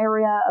dismal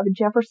area of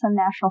Jefferson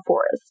National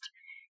Forest.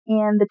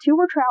 And the 2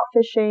 were trout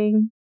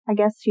fishing. I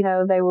guess,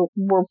 they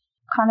were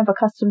kind of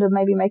accustomed to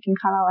maybe making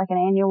kind of like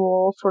an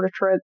annual sort of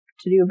trip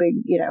to do a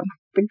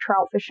big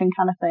trout fishing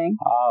kind of thing.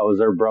 Oh, it was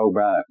their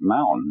Brokeback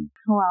Mountain.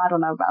 Well, I don't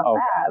know about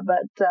that,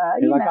 but,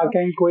 I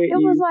can't quit it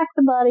was like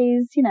the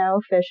buddies,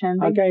 fishing.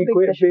 I can't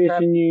quit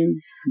fishing you,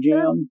 Jim.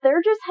 So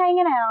they're just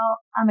hanging out.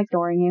 I'm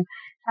ignoring you.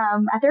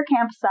 At their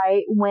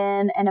campsite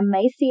when an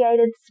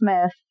emaciated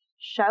Smith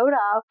showed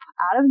up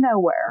out of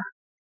nowhere.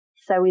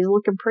 So he's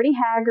looking pretty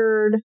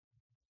haggard,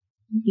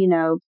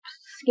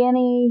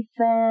 skinny,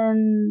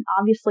 thin,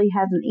 obviously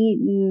hasn't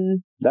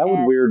eaten. That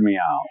would weird me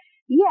out.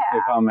 Yeah.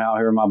 If I'm out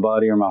here with my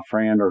buddy or my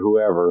friend or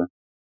whoever,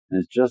 and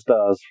it's just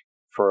us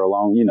for a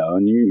long,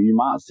 and you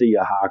might see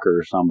a hiker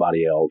or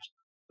somebody else,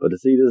 but to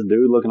see this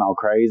dude looking all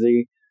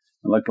crazy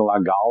and looking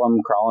like Gollum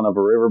crawling up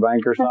a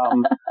riverbank or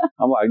something,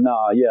 I'm like,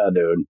 nah, yeah,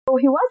 dude. Well,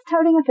 he was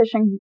toting a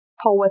fishing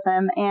pole with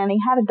him, and he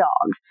had a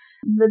dog.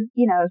 The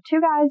 2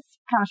 guys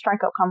kind of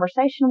strike up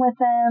conversation with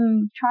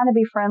him, trying to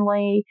be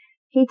friendly.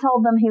 He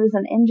told them he was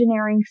an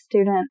engineering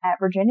student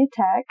at Virginia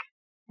Tech,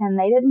 and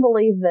they didn't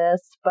believe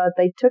this, but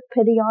they took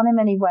pity on him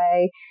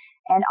anyway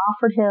and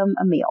offered him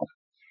a meal.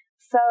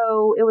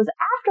 So it was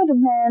after the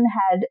men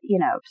had,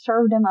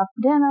 served him up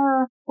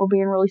dinner, were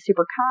being really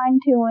super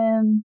kind to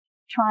him,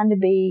 trying to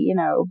be,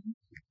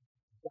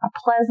 a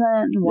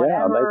pleasant, whatever.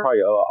 Yeah, they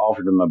probably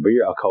offered him a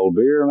cold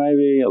beer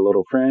maybe, a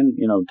little friend,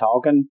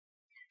 talking.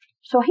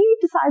 So he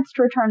decides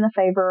to return the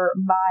favor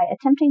by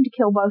attempting to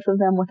kill both of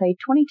them with a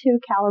 .22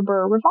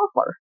 caliber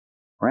revolver.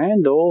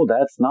 Randall,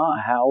 that's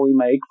not how we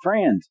make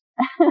friends.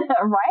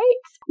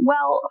 Right?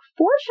 Well,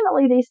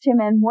 fortunately, these 2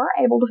 men were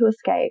able to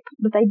escape,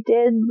 but they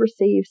did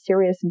receive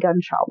serious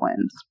gunshot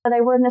wounds.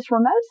 They were in this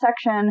remote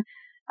section,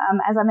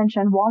 as I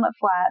mentioned, Walnut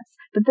Flats,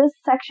 but this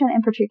section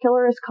in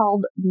particular is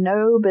called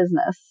No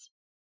Business.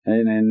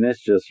 And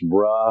it's just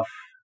rough.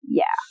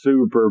 Yeah.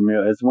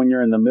 It's when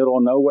you're in the middle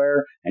of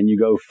nowhere and you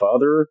go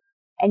further.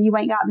 And you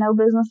ain't got no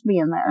business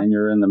being there. And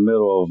you're in the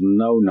middle of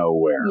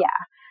nowhere.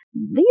 Yeah.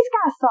 These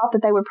guys thought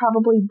that they would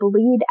probably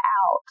bleed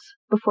out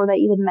before they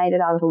even made it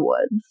out of the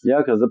woods. Yeah,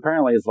 because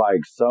apparently it's like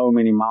so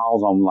many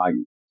miles on like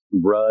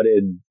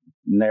rutted,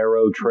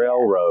 narrow trail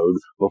road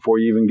before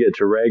you even get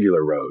to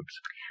regular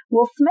roads.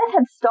 Well, Smith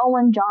had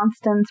stolen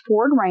Johnston's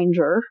Ford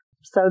Ranger,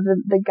 so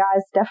the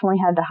guys definitely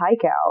had to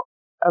hike out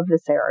of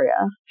this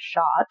area.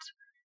 Shot.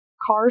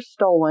 Cars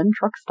stolen,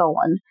 truck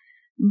stolen.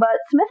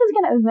 But Smith is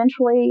going to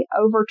eventually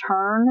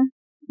overturn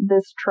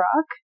this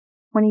truck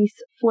when he's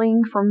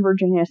fleeing from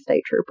Virginia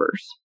state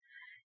troopers.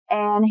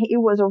 And he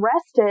was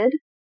arrested,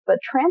 but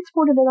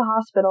transported to the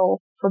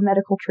hospital for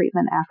medical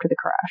treatment after the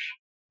crash.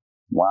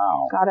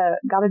 Wow.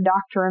 Gotta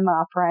doctor him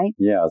up, right?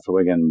 Yeah, so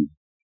we can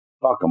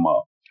fuck him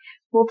up.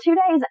 Well, 2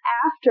 days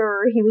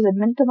after he was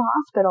admitted to the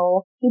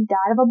hospital, he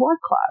died of a blood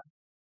clot.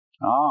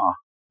 Ah.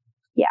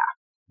 Yeah.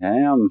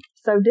 Damn.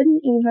 So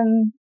didn't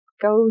even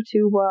go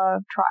to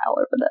trial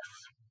over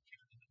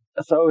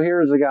this. So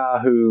here's a guy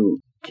who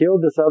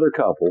killed this other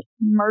couple.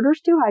 Murders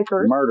 2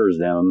 hikers. Murders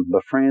them,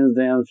 befriends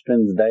them,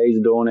 spends days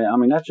doing it. I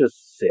mean, that's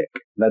just sick.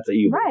 That's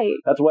evil. Right.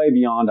 That's way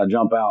beyond I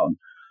jump out and,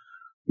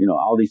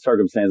 all these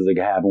circumstances that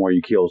can happen where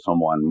you kill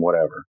someone,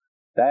 whatever.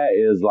 That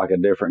is like a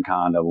different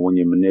kind of when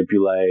you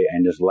manipulate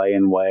and just lay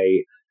in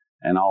wait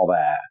and all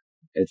that.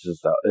 It's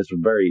just, it's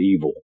very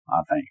evil,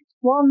 I think.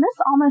 Well, and this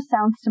almost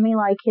sounds to me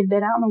like he'd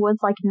been out in the woods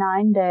like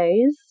 9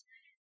 days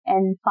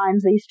and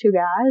finds these 2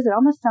 guys. It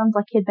almost sounds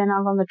like he'd been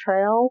out on the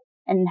trail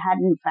and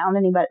hadn't found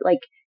anybody.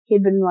 Like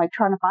he'd been like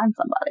trying to find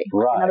somebody,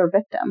 like another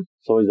victim.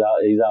 So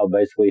he's out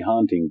basically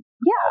hunting.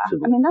 Yeah,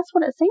 possibly. I mean that's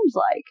what it seems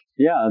like.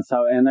 Yeah,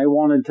 and they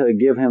wanted to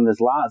give him this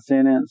light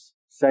sentence,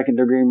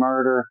 2nd-degree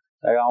murder.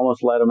 They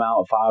almost let him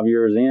out 5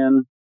 years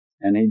in,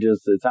 and it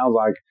sounds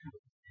like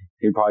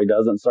he probably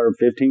doesn't serve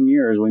 15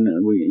 years.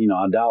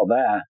 I doubt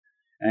that.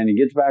 And he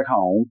gets back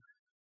home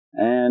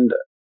and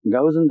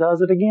goes and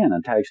does it again.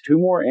 Attacks 2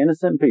 more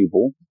innocent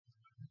people.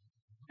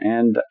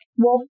 And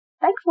well,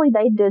 thankfully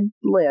they did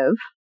live.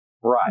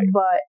 Right.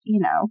 But,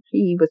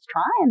 he was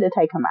trying to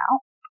take them out.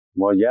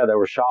 Well, yeah, they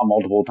were shot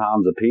multiple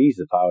times apiece,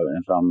 if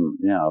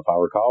I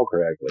recall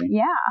correctly.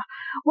 Yeah.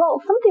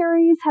 Well, some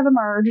theories have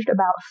emerged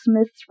about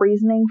Smith's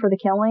reasoning for the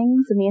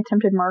killings and the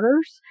attempted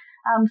murders.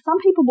 Some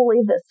people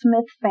believe that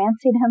Smith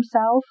fancied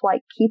himself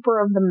like keeper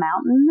of the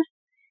mountain,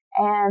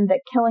 and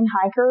that killing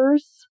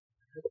hikers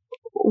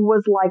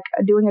was like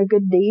doing a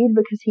good deed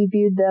because he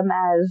viewed them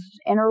as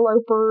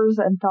interlopers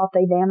and thought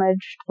they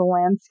damaged the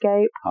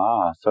landscape.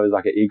 Ah, so he's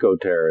like an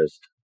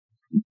eco-terrorist.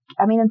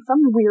 I mean, in some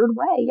weird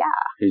way, yeah.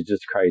 He's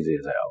just crazy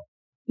as hell.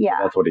 Yeah.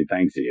 That's what he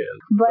thinks he is.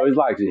 But, so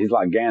he's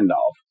like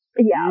Gandalf.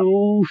 Yeah.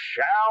 You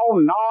shall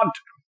not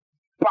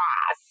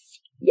pass.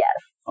 Yes.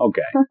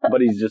 Okay.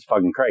 But he's just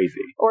fucking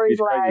crazy. Or he's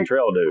like, crazy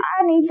trail dude.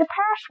 I need the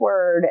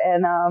password.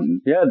 And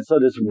yeah, so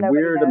this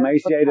weird,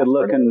 emaciated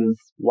looking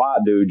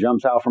white dude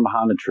jumps out from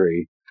behind a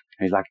tree.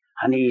 He's like,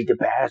 I need the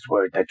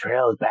password, the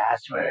trail's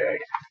password.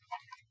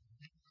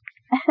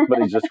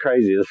 But he's just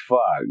crazy as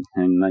fuck.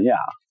 And yeah.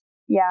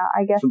 Yeah,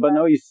 I guess. But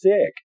no, he's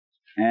sick.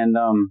 And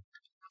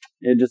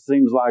it just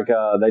seems like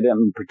they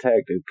didn't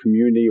protect the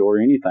community or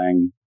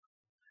anything.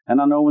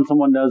 And I know when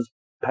someone does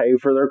pay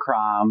for their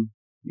crime,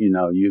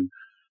 you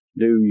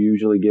do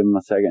usually give them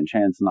a second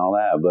chance and all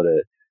that, but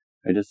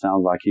it just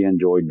sounds like he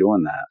enjoyed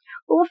doing that.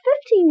 Well, a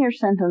 15-year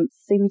sentence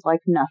seems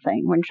like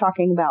nothing when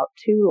talking about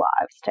 2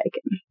 lives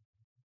taken.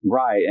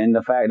 Right, and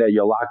the fact that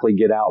you'll likely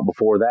get out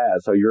before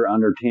that, so you're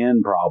under 10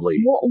 probably.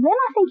 Well, then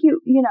I think you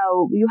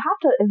have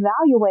to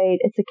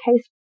evaluate, it's a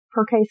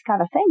case-per-case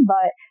kind of thing,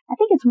 but I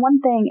think it's one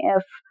thing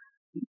if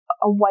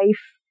a wife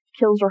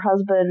kills her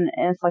husband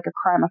and it's like a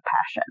crime of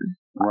passion.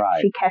 Right.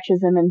 She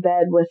catches him in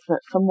bed with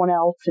someone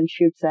else and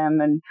shoots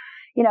him, and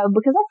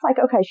because that's like,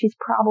 okay, she's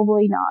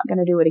probably not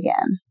going to do it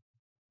again.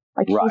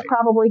 Like, she's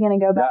probably going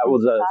to go back to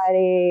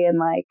society and,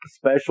 like...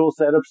 special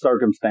set of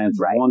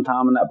circumstances, one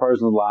time in that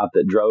person's life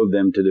that drove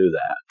them to do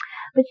that.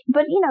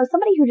 But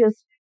somebody who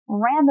just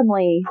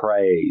randomly...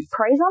 preys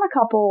on a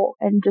couple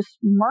and just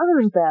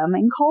murders them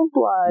in cold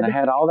blood... And they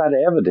had all that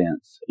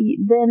evidence.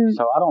 Then...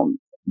 So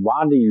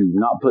why do you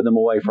not put them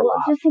away for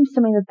life? It just seems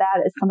to me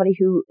that is somebody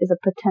who is a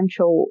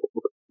potential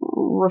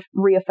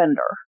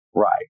reoffender.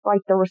 Right.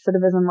 Like, the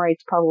recidivism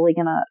rate's probably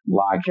going to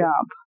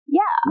jump. Yeah.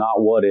 Not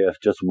what if,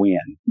 just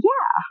when. Yeah.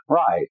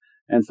 Right.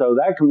 And so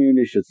that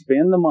community should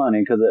spend the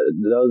money, because it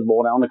does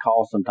boil down to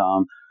cost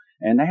sometimes.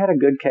 And they had a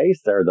good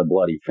case there, the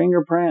bloody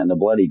fingerprint, the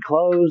bloody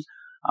clothes.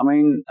 I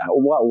mean,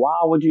 why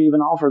would you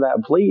even offer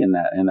that plea in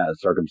that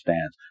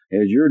circumstance? It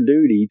is your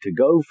duty to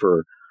go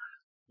for,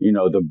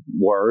 the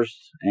worst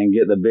and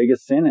get the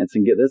biggest sentence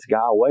and get this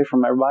guy away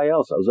from everybody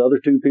else. Those other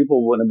 2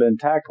 people wouldn't have been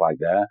attacked like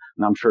that,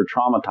 and I'm sure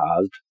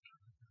traumatized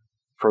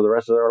for the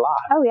rest of their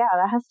life. Oh yeah,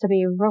 that has to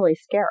be really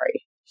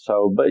scary.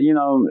 So, but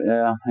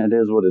yeah, it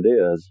is what it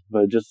is.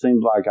 But it just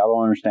seems like I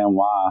don't understand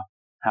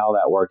how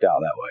that worked out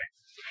that way.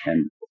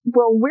 And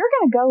well, we're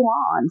going to go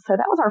on. So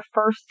that was our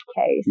first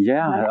case.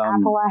 Yeah.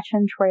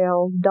 Appalachian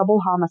Trail double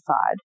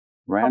homicide.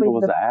 Randall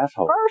was the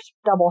asshole. First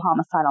double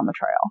homicide on the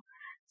trail.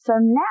 So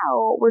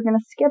now we're going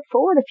to skip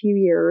forward a few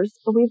years.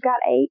 We've got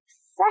a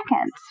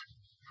second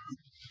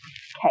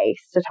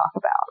case to talk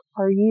about.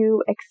 Are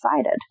you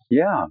excited?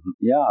 Yeah.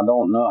 I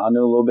don't know. I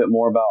knew a little bit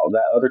more about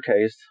that other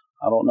case.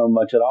 I don't know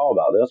much at all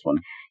about this one.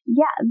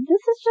 Yeah, this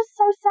is just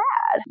so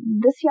sad.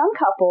 This young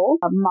couple,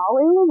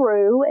 Molly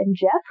LaRue and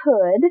Jeff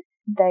Hood,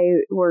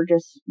 they were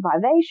just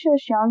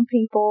vivacious young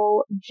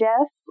people.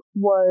 Jeff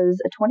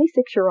was a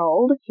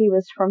 26-year-old. He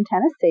was from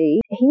Tennessee.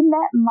 He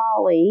met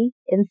Molly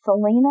in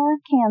Salina,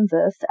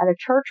 Kansas at a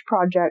church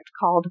project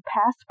called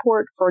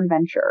Passport for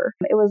Adventure.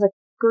 It was a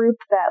group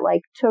that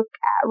took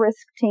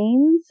at-risk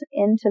teens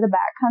into the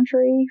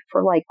backcountry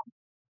for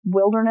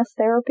wilderness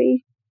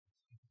therapy.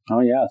 Oh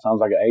yeah, it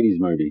sounds like an 80s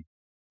movie.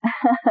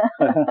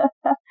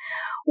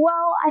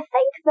 Well, I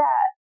think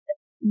that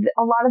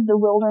a lot of the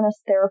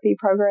wilderness therapy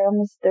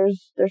programs,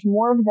 there's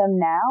more of them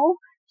now.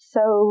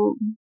 So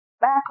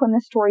back when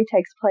this story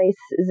takes place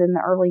is in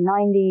the early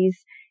 90s,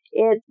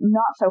 it's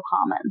not so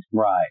common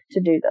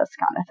to do this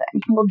kind of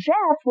thing. Well,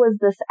 Jeff was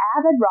this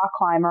avid rock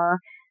climber,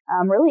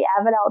 really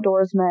avid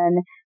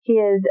outdoorsman. He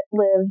had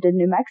lived in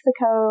New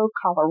Mexico,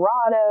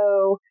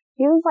 Colorado.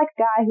 He was like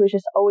a guy who was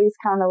just always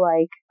kind of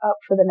like up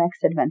for the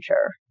next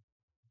adventure,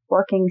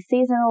 working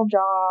seasonal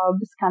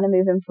jobs, kind of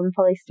moving from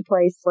place to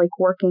place, like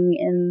working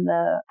in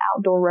the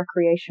outdoor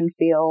recreation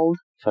field.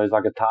 So he's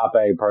like a top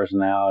A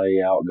personality,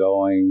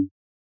 outgoing,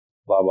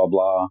 blah, blah,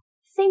 blah.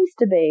 Seems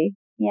to be,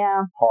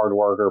 yeah. Hard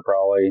worker,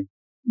 probably.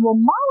 Well,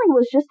 Molly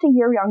was just a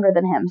year younger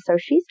than him, so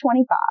she's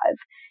 25,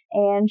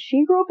 and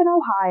she grew up in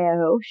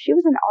Ohio. She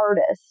was an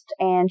artist,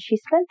 and she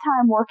spent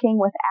time working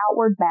with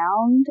Outward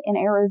Bound in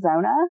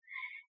Arizona.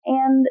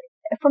 And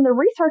from the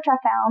research, I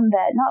found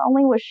that not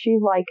only was she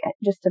like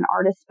just an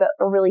artist, but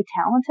a really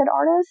talented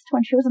artist.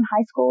 When she was in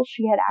high school,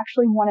 she had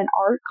actually won an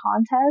art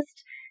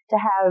contest to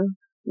have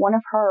one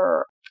of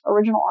her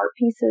original art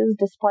pieces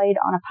displayed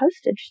on a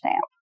postage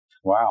stamp.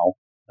 Wow,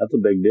 that's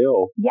a big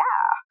deal. Yeah.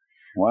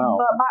 Wow.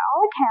 But by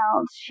all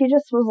accounts, she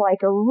just was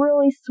like a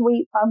really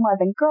sweet,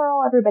 fun-loving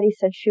girl. Everybody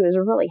said she was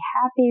really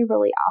happy,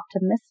 really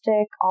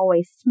optimistic,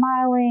 always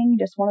smiling,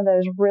 just one of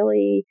those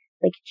really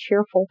like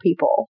cheerful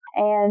people.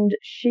 And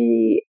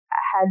she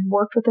had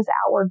worked with this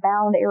Outward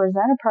Bound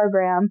Arizona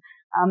program,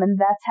 and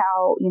that's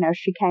how,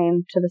 she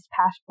came to this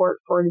Passport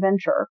for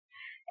Adventure.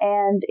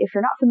 And if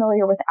you're not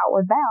familiar with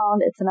Outward Bound,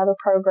 it's another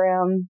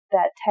program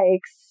that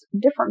takes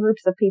different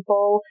groups of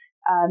people.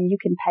 You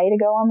can pay to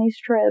go on these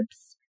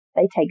trips.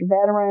 They take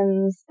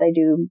veterans. They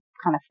do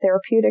kind of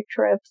therapeutic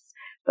trips.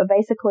 But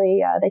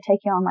basically, they take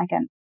you on like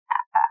an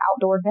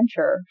outdoor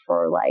adventure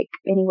for like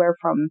anywhere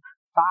from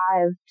 5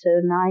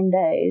 to 9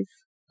 days.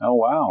 Oh,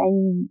 wow.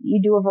 And you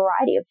do a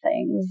variety of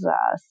things.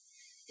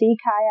 Sea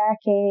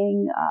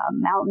kayaking,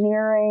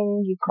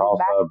 mountaineering, you cross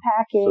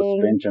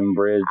backpacking. Suspension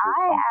bridge.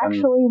 I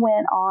actually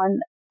went on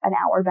an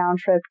Outward Bound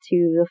trip to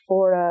the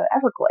Florida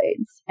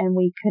Everglades, and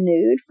we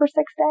canoed for 6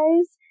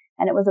 days,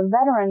 and it was a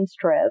veterans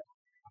trip.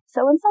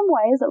 So in some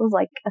ways, it was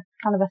like a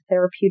kind of a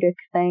therapeutic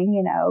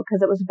thing,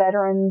 because it was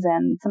veterans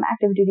and some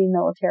active duty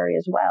military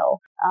as well.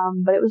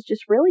 But it was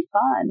just really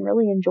fun,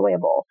 really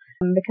enjoyable.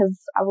 Because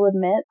I will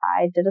admit,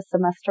 I did a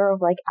semester of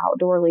like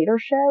outdoor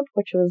leadership,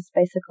 which was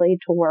basically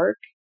to work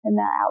in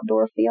that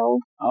outdoor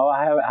field. Oh,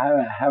 I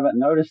haven't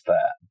noticed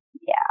that.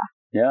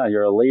 Yeah. Yeah,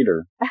 you're a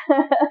leader.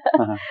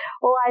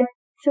 Well, I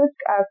took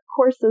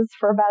courses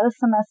for about a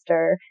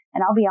semester,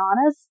 and I'll be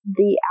honest,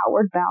 the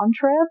Outward Bound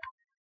trip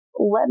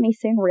let me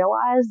soon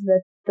realize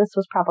that this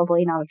was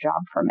probably not a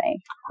job for me.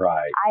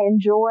 Right. I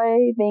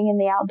enjoy being in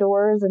the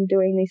outdoors and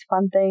doing these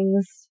fun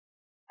things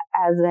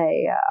as a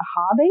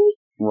hobby.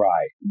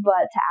 Right.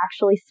 But to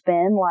actually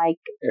spend like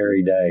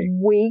every day,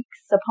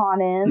 weeks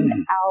upon end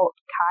out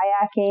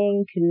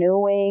kayaking,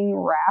 canoeing,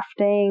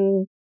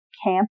 rafting,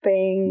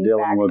 camping,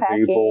 dealing with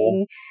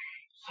people.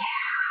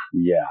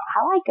 Yeah.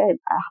 I like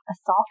a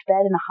soft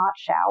bed and a hot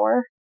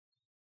shower.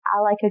 I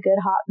like a good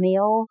hot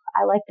meal.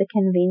 I like the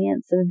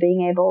convenience of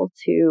being able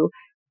to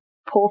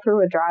pull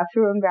through a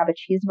drive-thru and grab a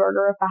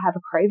cheeseburger if I have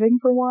a craving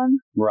for one.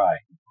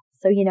 Right.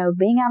 So,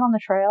 being out on the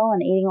trail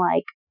and eating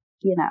like,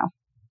 a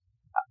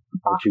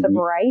box of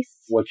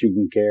rice. What you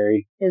can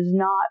carry. Is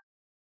not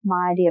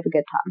my idea of a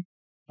good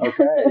time.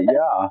 Okay,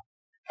 yeah.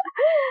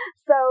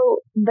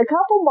 So the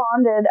couple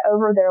bonded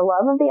over their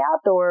love of the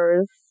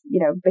outdoors,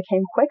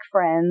 became quick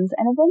friends,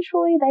 and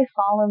eventually they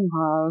fall in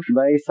love.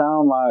 They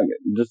sound like,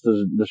 just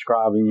as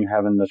describing you,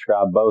 having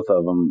described both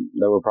of them,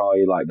 they were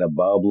probably like the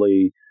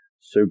bubbly,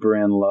 super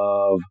in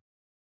love,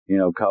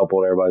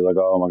 couple. Everybody's like,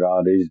 oh my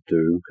God, these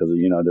two, because,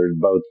 they're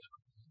both,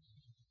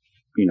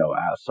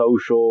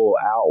 social,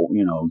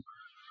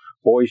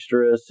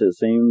 boisterous, it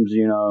seems,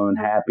 and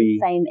happy.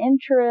 Same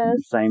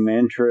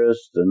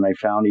interests, and they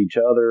found each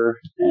other.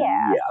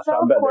 Yeah. So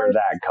I bet they're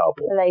that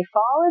couple. They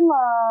fall in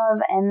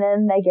love, and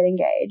then they get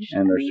engaged.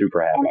 And they're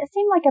super happy. And it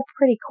seemed like a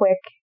pretty quick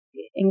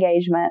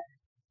engagement.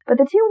 But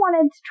the two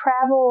wanted to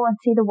travel and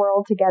see the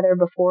world together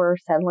before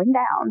settling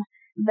down.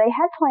 They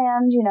had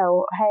planned,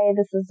 hey,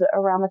 this is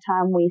around the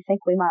time we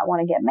think we might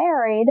want to get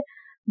married.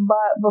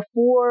 But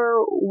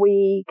before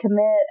we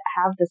commit,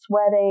 have this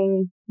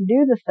wedding,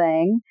 do the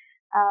thing,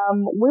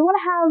 we want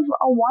to have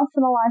a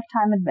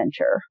once-in-a-lifetime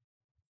adventure.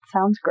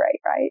 Sounds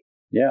great, right?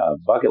 Yeah,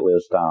 bucket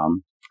list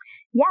time.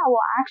 Yeah,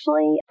 well,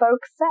 actually,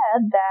 folks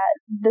said that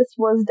this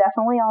was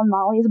definitely on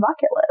Molly's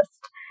bucket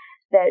list.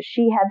 That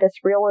she had this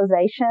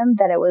realization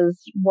that it was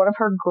one of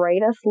her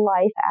greatest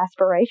life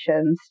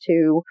aspirations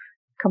to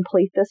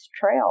complete this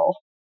trail,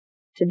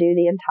 to do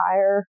the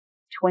entire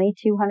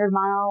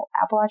 2,200-mile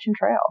Appalachian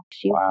Trail.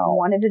 She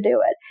wanted to do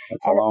it.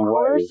 That's a long way.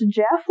 And of course,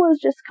 Jeff was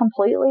just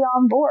completely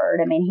on board.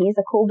 I mean, he's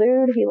a cool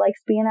dude. He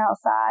likes being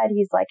outside.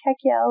 He's like, heck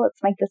yeah,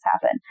 let's make this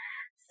happen.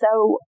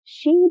 So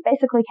she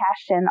basically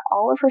cashed in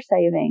all of her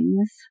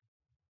savings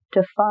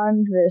to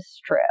fund this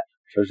trip.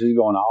 So she's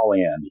going all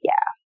in.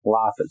 Yeah.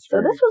 Life experience.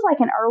 So this was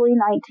like in early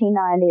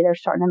 1990. They're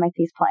starting to make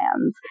these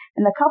plans.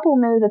 And the couple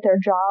knew that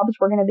their jobs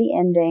were going to be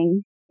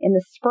ending in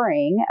the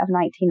spring of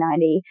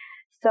 1990.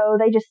 So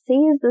they just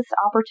seized this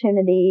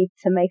opportunity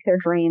to make their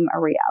dream a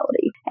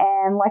reality.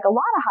 And like a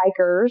lot of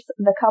hikers,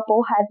 the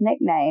couple had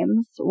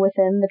nicknames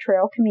within the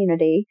trail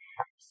community.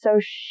 So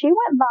she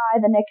went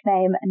by the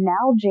nickname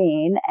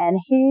Nalgene,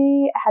 and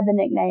he had the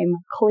nickname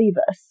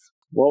Clevis.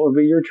 What would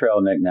be your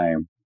trail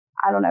nickname?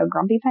 I don't know,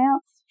 Grumpy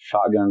Pants?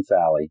 Shotgun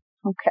Sally.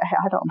 Okay,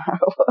 I don't know.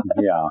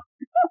 Yeah.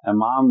 And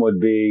mine would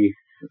be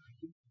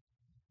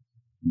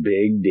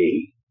Big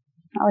D.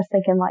 I was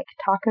thinking like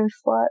Taco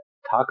Slut.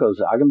 Tacos.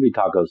 I can be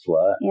Taco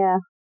Slut. Yeah.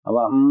 I'm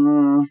like,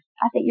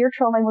 I think your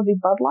trail name would be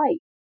Bud Light.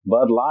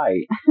 Bud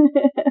Light.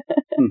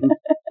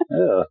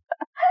 Ugh.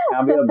 Can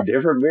I be a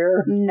different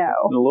beer? No.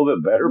 A little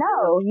bit better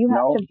No, beer? you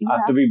have to. I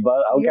have to be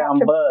Bud. Okay, I'm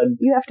Bud.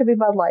 You have to be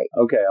Bud Light.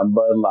 Okay, I'm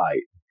Bud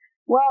Light.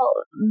 Well,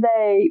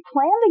 they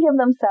plan to give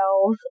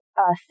themselves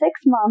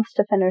 6 months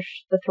to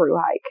finish the thru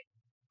hike,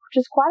 which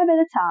is quite a bit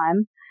of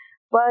time,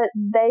 but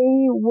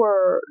they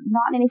were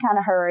not in any kind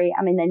of hurry.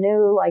 I mean, they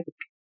knew, like,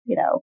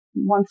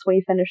 once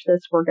we finish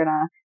this, we're going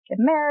to get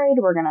married,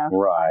 we're going to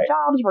find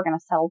jobs, we're going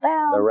to settle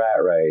down. The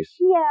rat race.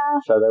 Yeah.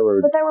 But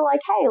they were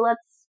like, hey,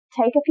 let's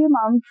take a few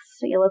months,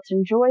 let's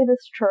enjoy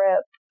this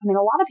trip. I mean,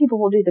 a lot of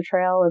people will do the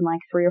trail in like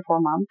 3 or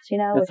 4 months,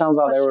 It sounds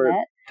like they were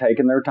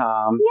taking their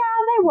time. Yeah,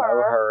 they were.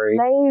 No hurry.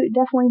 They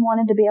definitely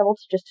wanted to be able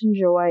to just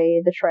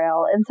enjoy the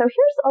trail. And so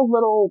here's a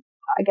little,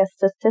 I guess,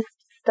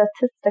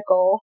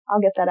 statistical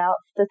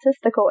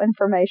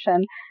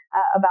information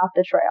about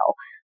the trail.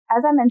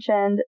 As I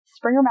mentioned,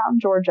 Springer Mountain,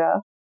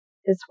 Georgia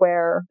is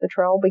where the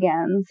trail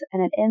begins,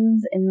 and it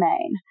ends in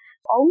Maine.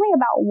 Only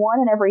about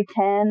 1 in every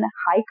 10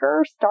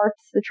 hikers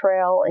starts the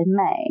trail in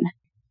Maine.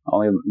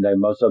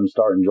 Most of them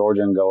start in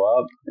Georgia and go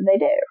up? They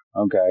do.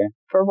 Okay.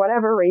 For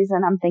whatever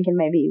reason, I'm thinking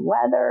maybe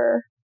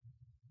weather.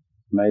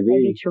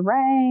 Maybe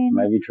terrain.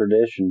 Maybe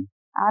tradition.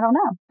 I don't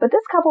know. But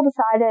this couple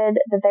decided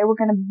that they were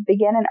going to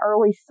begin in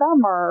early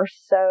summer,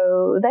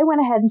 so they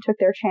went ahead and took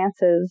their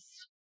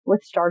chances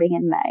with starting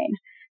in Maine.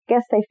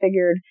 Guess they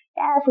figured,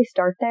 if we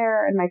start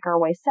there and make our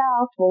way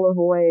south, we'll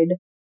avoid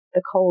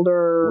the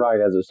colder... Right,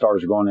 as it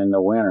starts going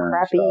into winter.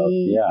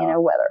 Crappy,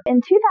 weather.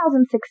 In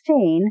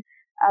 2016,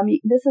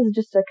 this is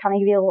just to kind of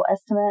give you a little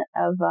estimate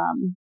of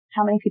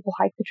how many people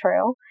hike the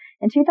trail.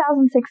 In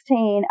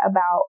 2016,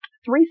 about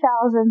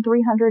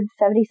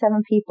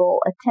 3,377 people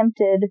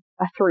attempted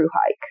a thru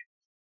hike,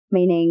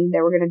 meaning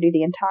they were going to do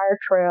the entire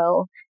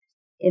trail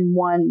in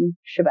one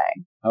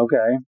shebang.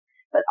 Okay.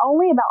 But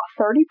only about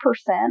 30%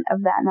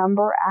 of that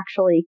number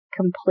actually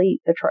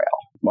complete the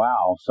trail.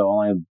 Wow, so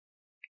only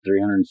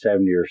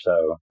 370 or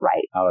so.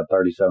 Right. Out of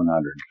 3,700.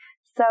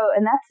 So,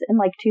 and that's in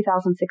like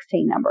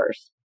 2016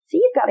 numbers. So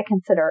you've got to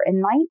consider,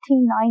 in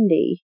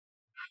 1990,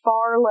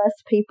 far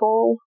less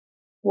people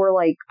were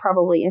like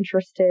probably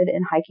interested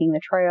in hiking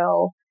the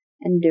trail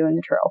and doing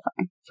the trail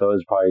thing. So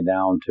it's probably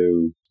down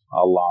to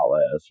a lot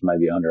less,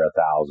 maybe under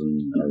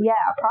 1,000. Yeah,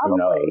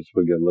 probably. Who knows?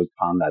 We could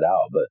find that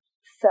out, but.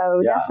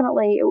 So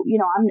definitely,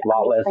 I'm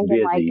less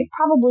thinking busy. Like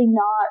probably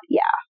not,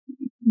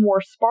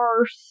 more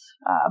sparse,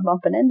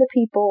 bumping into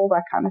people,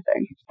 that kind of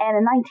thing. And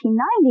in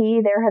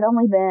 1990, there had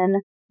only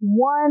been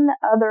one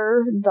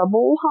other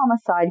double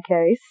homicide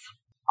case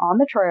on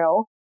the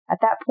trail. At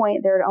that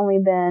point, there had only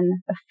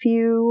been a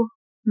few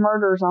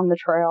murders on the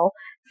trail.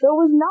 So it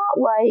was not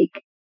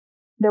like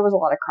there was a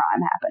lot of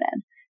crime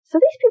happening. So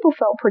these people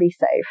felt pretty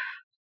safe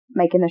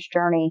making this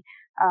journey.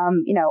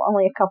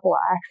 Only a couple of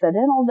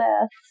accidental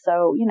deaths.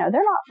 So,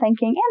 they're not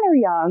thinking, and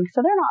they're young,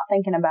 so they're not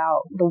thinking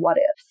about the what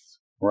ifs.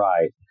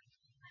 Right.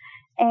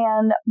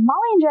 And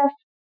Molly and Jeff,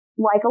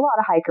 like a lot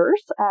of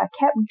hikers,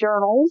 kept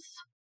journals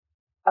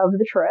of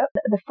the trip.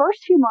 The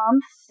first few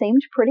months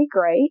seemed pretty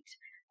great.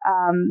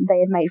 They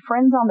had made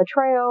friends on the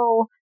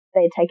trail.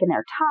 They had taken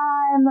their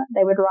time.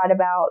 They would write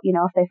about,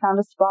 if they found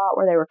a spot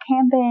where they were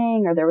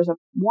camping or there was a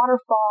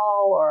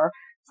waterfall or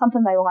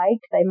something they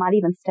liked, they might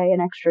even stay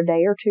an extra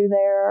day or two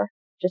there,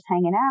 just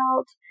hanging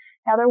out.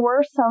 Now, there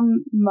were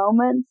some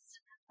moments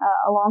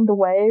along the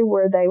way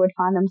where they would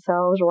find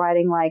themselves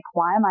writing like,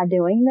 why am I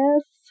doing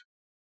this?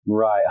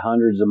 Right,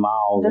 hundreds of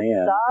miles this in.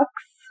 This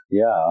sucks.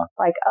 Yeah.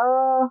 Like,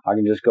 I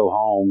can just go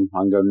home.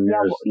 I can go to the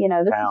nearest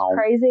this town. Is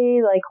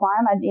crazy. Like, why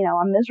am I,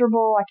 I'm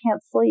miserable. I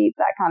can't sleep,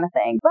 that kind of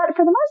thing. But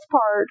for the most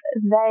part,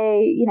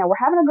 they, were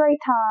having a great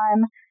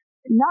time,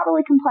 not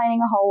really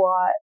complaining a whole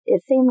lot.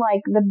 It seemed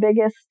like the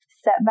biggest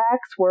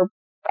setbacks were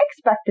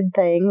expected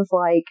things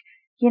like,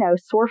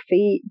 sore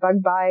feet,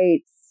 bug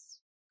bites,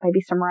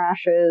 maybe some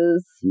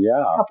rashes,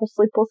 a couple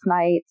sleepless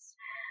nights.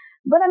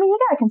 But, you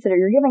got to consider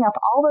you're giving up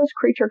all those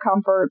creature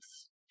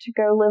comforts to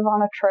go live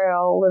on a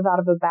trail, live out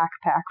of a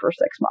backpack for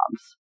 6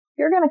 months.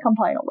 You're going to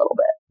complain a little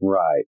bit.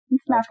 Right.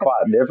 That's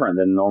quite different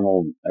than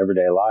normal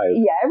everyday life.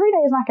 Yeah, every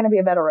day is not going to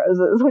be a bed of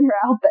roses when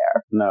you're out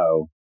there.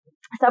 No.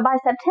 So by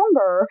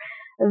September,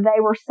 they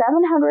were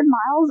 700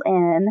 miles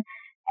in,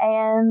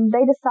 and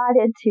they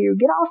decided to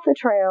get off the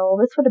trail.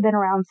 This would have been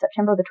around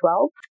September the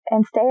 12th,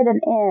 and stay at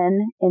an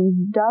inn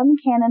in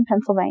Duncannon,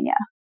 Pennsylvania.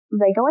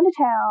 they go into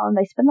town,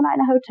 they spend the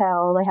night in a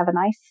hotel, they have a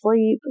nice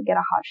sleep, get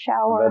a hot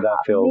shower, I bet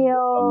that feels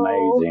meal.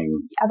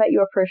 amazing. I bet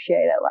you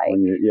appreciate it. Like,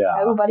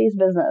 nobody's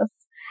business.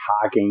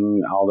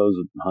 Hiking all those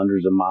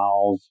hundreds of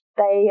miles.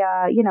 They,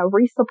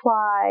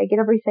 resupply, get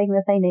everything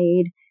that they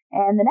need.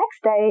 And the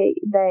next day,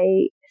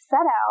 they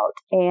set out,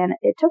 and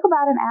it took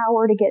about an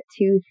hour to get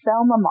to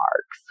Thelma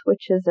Marks,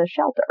 which is a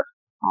shelter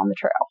on the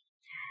trail.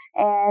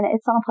 And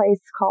it's on a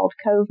place called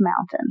Cove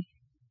Mountain.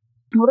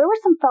 Well, there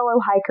were some fellow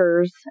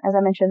hikers. As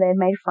I mentioned, they had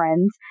made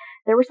friends.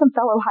 There were some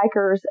fellow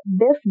hikers,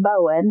 Biff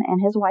Bowen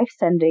and his wife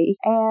Cindy,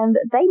 and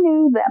they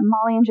knew that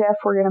Molly and Jeff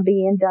were going to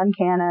be in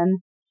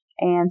Duncannon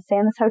and stay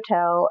in this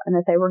hotel, and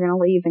that they were going to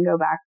leave and go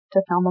back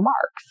to Thelma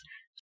Marks.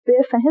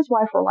 Biff and his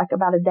wife were like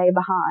about a day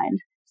behind.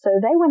 So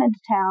they went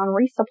into town,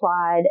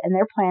 resupplied, and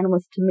their plan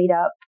was to meet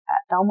up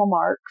at Thelma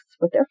Marks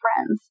with their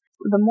friends.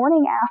 The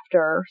morning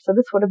after, so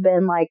this would have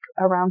been like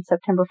around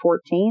September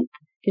 14th,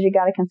 because you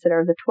got to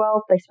consider the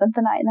 12th, they spent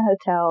the night in the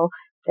hotel,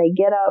 they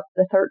get up,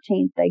 the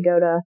 13th, they go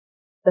to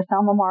the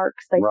Thelma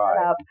Marks, they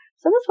set up.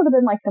 So this would have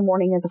been like the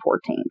morning of the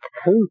 14th.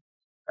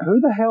 Who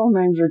the hell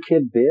names their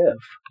kid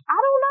Biff? I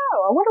don't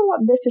know. I wonder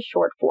what Biff is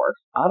short for.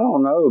 I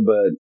don't know,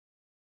 but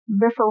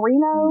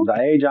Bifferino?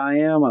 The age I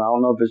am, and I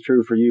don't know if it's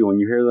true for you, when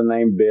you hear the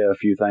name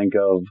Biff, you think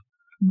of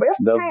Biff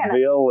the Tannen.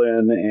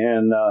 villain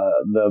in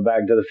the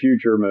Back to the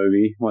Future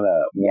movie.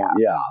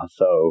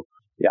 So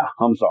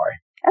I'm sorry.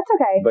 That's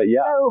okay. But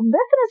yeah. So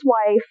Biff and his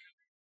wife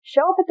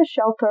show up at the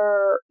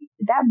shelter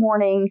that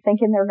morning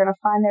thinking they're going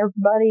to find their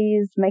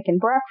buddies making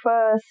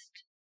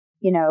breakfast,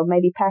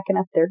 maybe packing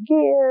up their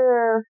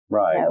gear,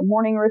 right?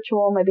 Morning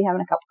ritual, maybe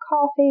having a cup of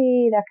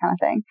coffee, that kind of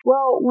thing.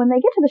 Well, when they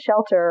get to the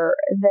shelter,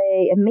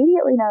 they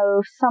immediately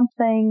know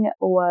something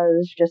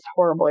was just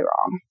horribly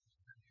wrong.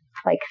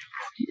 Like,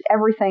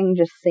 everything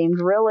just seemed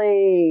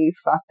really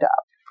fucked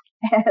up.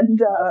 And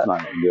that's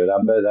not good. I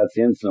bet that's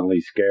instantly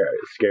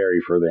scary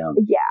for them.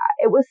 Yeah,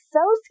 it was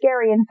so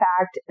scary, in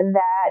fact,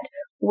 that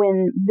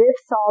when Biff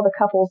saw the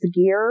couple's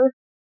gear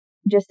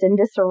just in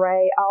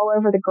disarray all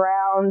over the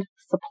ground,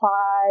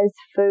 supplies,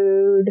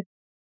 food,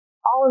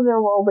 all of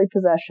their worldly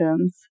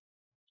possessions,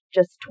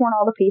 just torn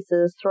all to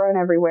pieces, thrown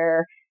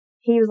everywhere,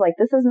 he was like,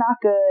 this is not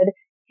good.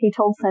 He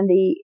told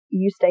Cindy,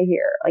 you stay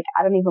here. Like,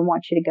 I don't even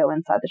want you to go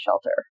inside the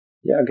shelter.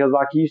 Yeah, because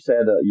like you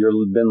said,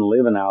 you've been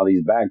living out of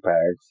these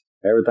backpacks.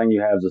 Everything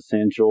you have is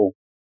essential.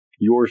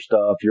 Your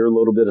stuff, your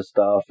little bit of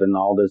stuff, and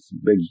all this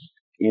big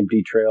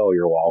empty trail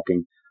you're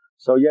walking.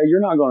 So, yeah,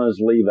 you're not going to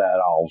just leave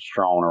that all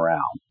strewn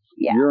around.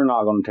 Yeah. You're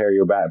not going to tear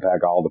your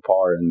backpack all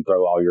apart and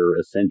throw all your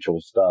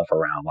essential stuff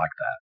around like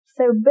that.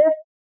 So Biff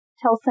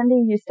tells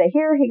Cindy, you stay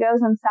here. He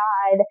goes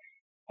inside,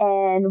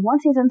 and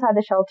once he's inside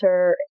the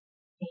shelter,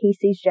 he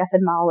sees Jeff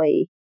and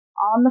Molly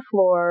on the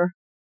floor,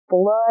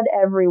 blood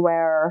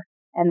everywhere,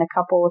 and the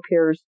couple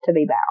appears to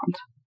be bound.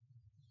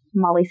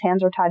 Molly's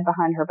hands are tied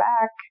behind her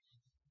back.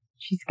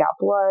 She's got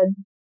blood,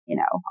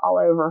 all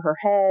over her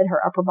head,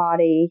 her upper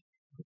body.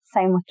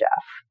 Same with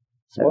Jeff.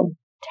 So,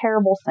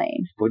 terrible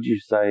scene. What'd you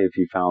say if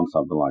you found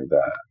something like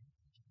that?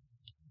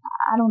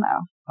 I don't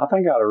know. I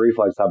think out of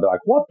reflex, I'd be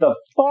like, what the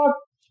fuck?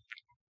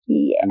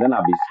 Yeah. And then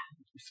I'd be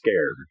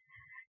scared.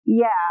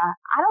 Yeah,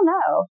 I don't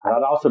know.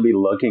 I'd also be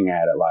looking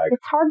at it like...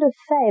 It's hard to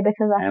say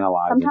because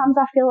sometimes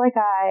I feel like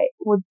I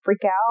would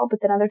freak out, but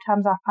then other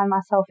times I find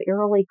myself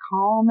eerily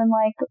calm in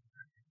like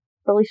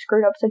really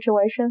screwed up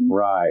situations.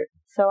 Right.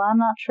 So I'm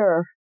not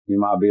sure. You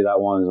might be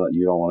that one that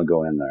you don't want to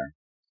go in there.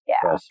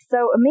 Yeah. Yes.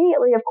 So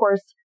immediately, of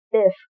course,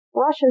 Biff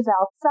rushes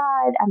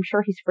outside. I'm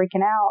sure he's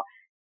freaking out.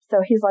 So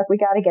he's like, we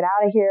got to get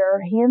out of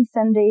here. He and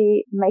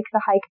Cindy make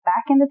the hike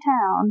back into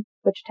town,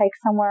 which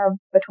takes somewhere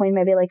between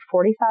maybe like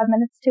 45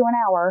 minutes to an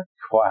hour.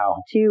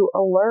 Wow. To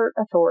alert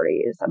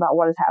authorities about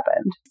what has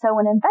happened. So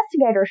when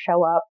investigators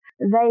show up,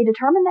 they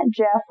determine that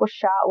Jeff was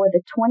shot with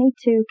a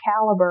 .22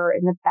 caliber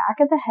in the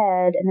back of the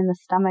head and in the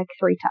stomach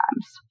 3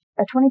 times.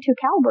 A .22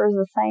 caliber is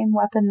the same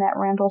weapon that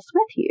Randall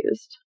Smith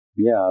used.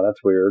 Yeah,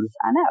 that's weird.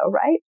 I know,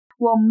 right?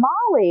 Well,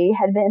 Molly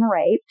had been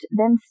raped,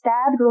 then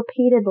stabbed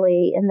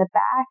repeatedly in the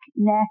back,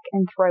 neck,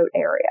 and throat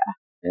area.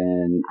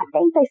 And I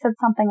think they said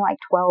something like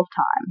 12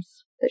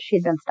 times that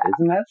she'd been stabbed.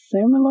 Isn't that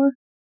similar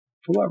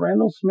to what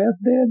Randall Smith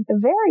did?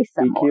 Very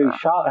similar. He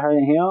shot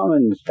him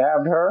and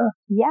stabbed her?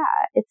 Yeah,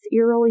 it's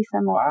eerily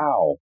similar.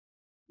 Wow.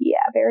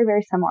 Yeah, very,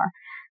 very similar.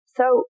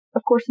 So,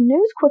 of course,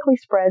 news quickly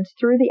spreads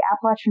through the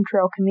Appalachian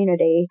Trail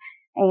community,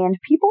 and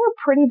people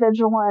are pretty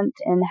vigilant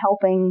in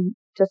helping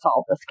to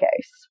solve this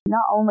case.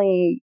 Not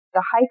only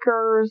the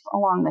hikers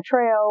along the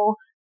trail,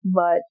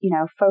 but,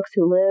 folks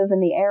who live in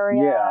the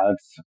area. Yeah,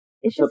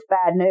 it's just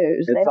bad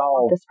news. They don't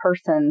want this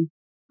person.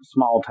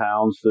 Small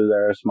towns through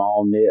there,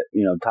 small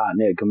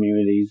tight-knit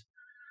communities.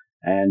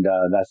 And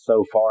that's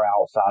so far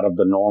outside of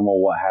the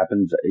normal what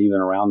happens even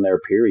around their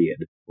period,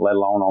 let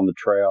alone on the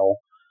trail.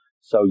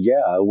 So,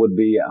 yeah, it would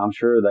be, I'm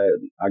sure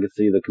that I could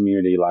see the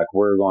community like,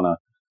 we're going to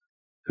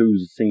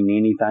who's seen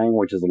anything,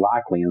 which is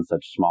likely in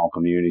such a small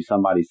community.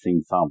 Somebody's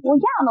seen something. Well,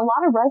 yeah, and a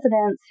lot of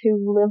residents who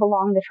live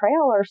along the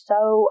trail are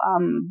so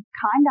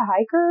kind to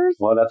hikers.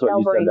 Well, that's what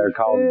you said. They're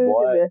called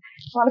what?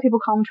 A lot of people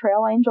call them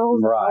trail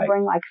angels. Right. They'll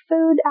bring like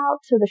food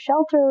out to the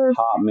shelters,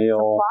 hot meal,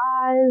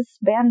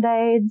 supplies,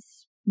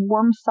 Band-Aids,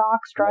 warm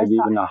socks, dry socks. Maybe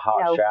even a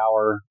hot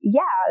shower.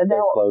 Yeah,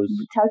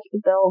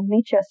 they'll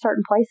meet you at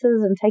certain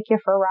places and take you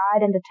for a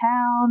ride into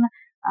town.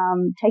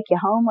 Take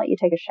you home, let you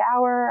take a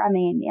shower. I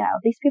mean,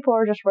 these people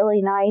are just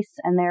really nice,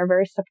 and they're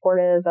very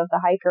supportive of the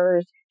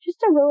hikers.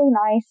 Just a really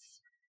nice,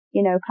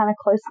 kind of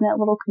close-knit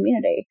little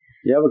community.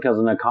 Yeah, because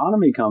an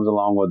economy comes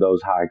along with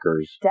those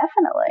hikers.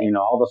 Definitely.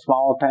 All the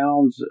small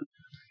towns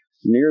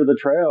near the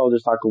trail,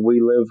 just like we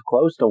live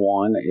close to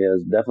one,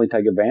 is definitely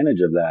take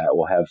advantage of that.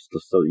 We'll have,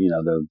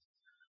 the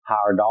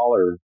higher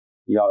dollar.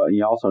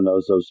 You also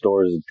notice those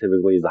stores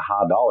typically is the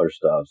high dollar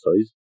stuff. So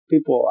these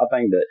people, I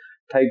think, that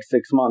take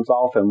 6 months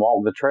off and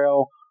walk the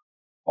trail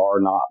are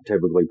not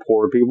typically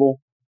poor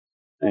people,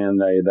 and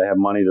they have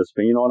money to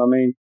spend. You know what I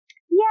mean?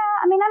 Yeah,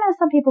 I know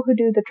some people who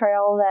do the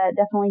trail that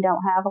definitely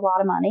don't have a lot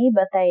of money,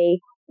 but they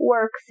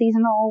work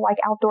seasonal, like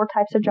outdoor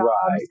types of jobs.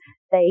 Right.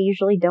 They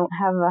usually don't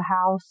have a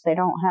house. They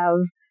don't have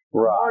a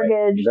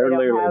mortgage. They're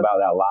literally about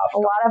that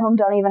lifestyle. A lot of them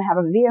don't even have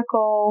a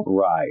vehicle.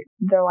 Right.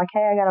 They're like,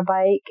 hey, I got a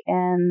bike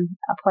and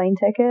a plane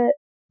ticket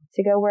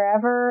to go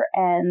wherever,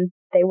 and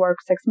they work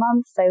 6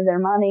 months, save their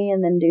money,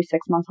 and then do 6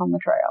 months on the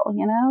trail,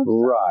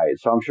 Right.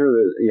 So I'm sure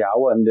that,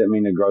 I didn't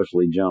mean to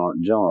grossly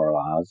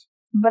generalize.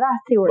 But I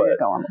see where you're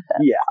going with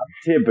this. Yeah,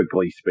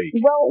 typically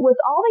speaking. Well, with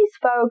all these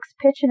folks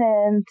pitching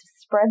in to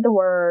spread the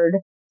word,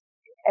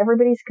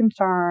 everybody's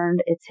concerned,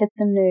 it's hit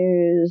the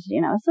news,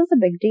 this is a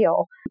big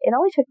deal. It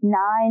only took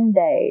 9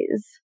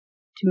 days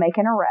to make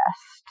an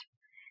arrest,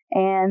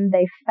 and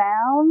they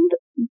found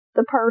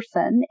the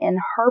person in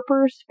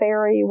Harper's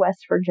Ferry,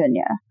 West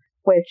Virginia,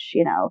 which,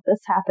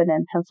 this happened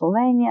in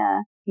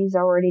Pennsylvania. He's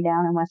already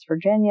down in West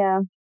Virginia.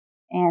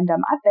 And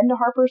I've been to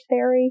Harper's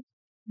Ferry.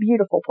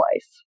 Beautiful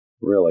place.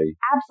 Really?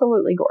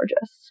 Absolutely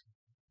gorgeous.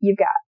 You've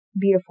got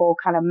beautiful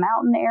kind of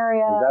mountain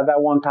area. Is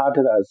that one tied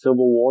to that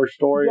Civil War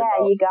story?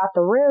 Yeah, you got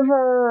the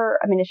river.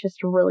 It's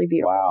just a really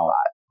beautiful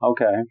spot.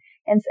 Okay.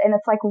 And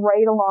it's like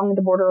right along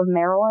the border of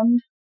Maryland.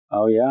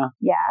 Oh, yeah?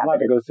 Yeah. I'd like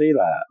to go see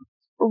that.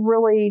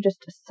 Really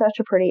just such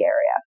a pretty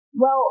area.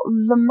 Well,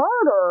 the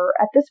murder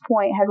at this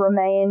point had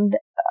remained,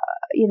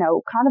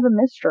 kind of a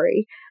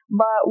mystery.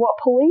 But what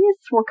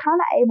police were kind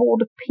of able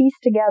to piece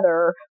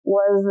together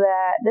was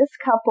that this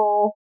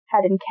couple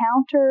had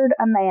encountered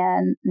a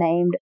man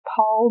named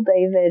Paul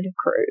David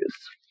Cruz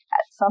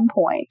at some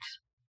point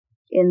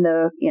in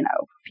the,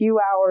 few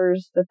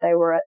hours that they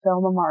were at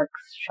Thelma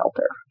Mark's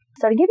shelter.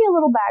 So to give you a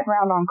little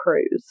background on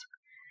Cruz,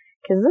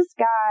 because this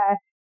guy,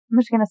 I'm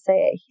just going to say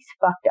it, he's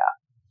fucked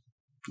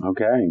up.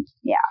 Okay.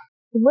 Yeah.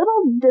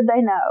 Little did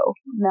they know.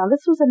 Now,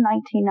 this was in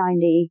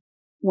 1990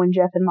 when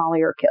Jeff and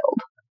Molly are killed.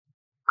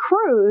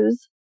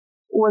 Cruz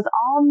was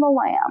on the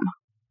lam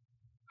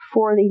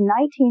for the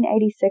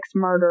 1986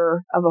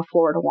 murder of a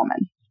Florida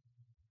woman.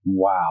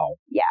 Wow.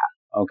 Yeah.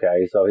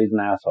 Okay, so he's an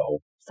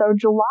asshole. So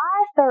July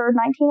 3rd,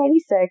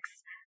 1986,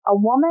 a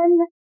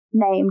woman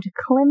named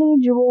Clemmy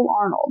Jewel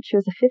Arnold, she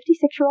was a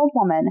 56-year-old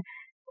woman,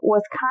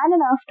 was kind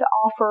enough to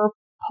offer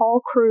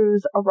Paul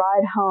Cruz a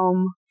ride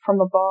home from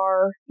a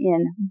bar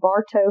in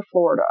Bartow,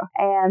 Florida.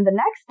 And the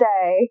next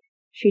day,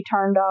 she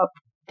turned up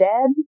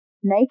dead,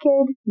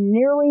 naked,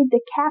 nearly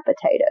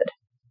decapitated.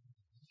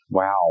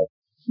 Wow.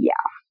 Yeah.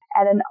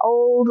 At an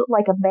old,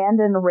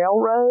 abandoned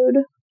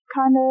railroad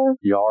kind of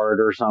yard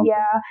or something.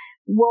 Yeah.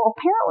 Well,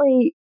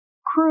 apparently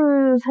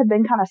Cruz had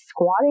been kind of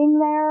squatting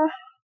there.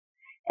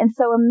 And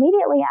so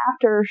immediately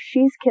after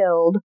she's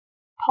killed,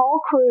 Paul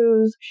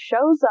Cruz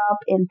shows up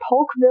in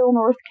Polkville,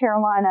 North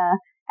Carolina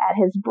at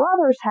his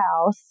brother's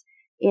house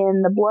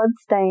in the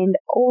blood-stained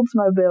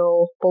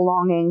Oldsmobile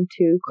belonging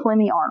to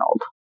Clemmy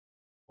Arnold.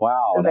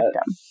 Wow. The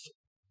victim.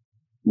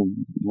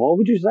 What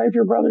would you say if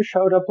your brother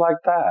showed up like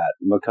that?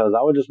 Because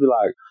I would just be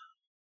like,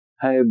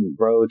 hey,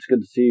 bro, it's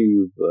good to see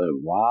you,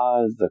 but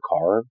why is the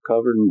car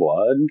covered in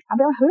blood? I'd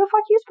be like, who the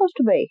fuck are you supposed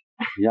to be?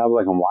 Yeah, I'd be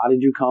like, and why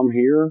did you come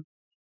here?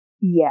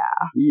 Yeah.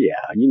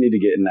 Yeah, you need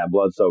to get in that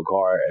blood-soaked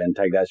car and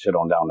take that shit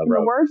on down the road.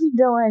 In the words of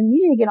Dylan, you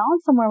need to get on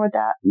somewhere with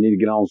that. You need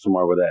to get on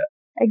somewhere with that.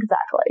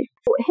 Exactly.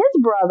 His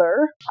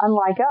brother,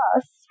 unlike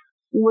us,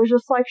 was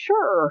just like,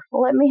 sure,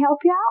 let me help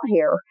you out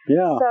here.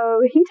 Yeah. So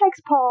he takes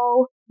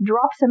Paul,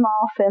 drops him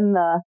off in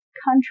the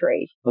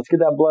country. Let's get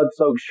that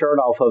blood-soaked shirt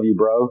off of you,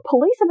 bro.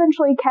 Police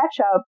eventually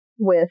catch up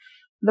with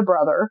the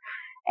brother,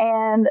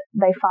 and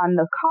they find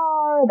the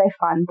car, they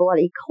find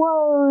bloody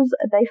clothes,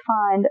 they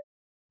find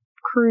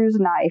Cruz'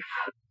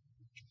 knife,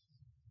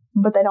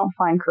 but they don't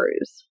find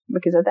Cruz,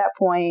 because at that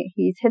point,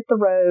 he's hit the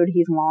road,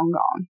 he's long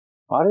gone.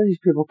 Why do these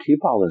people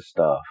keep all this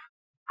stuff?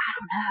 I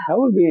don't know. That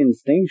would be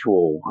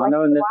instinctual. I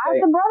know in this why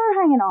is the brother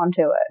hanging on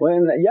to it?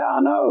 Yeah,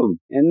 I know.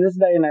 In this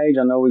day and age,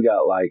 I know we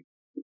got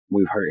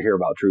we've hear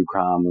about true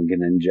crime, we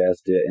can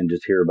ingest it and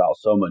just hear about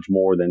so much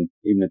more than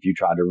even if you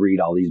try to read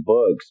all these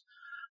books.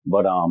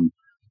 But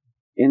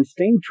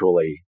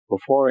instinctually,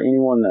 before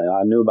anyone that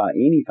I knew about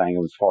anything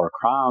as far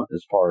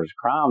as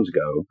crimes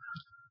go,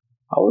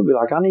 I would be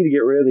like, I need to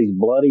get rid of these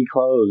bloody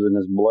clothes and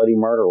this bloody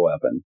murder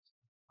weapon.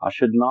 I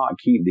should not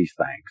keep these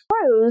things.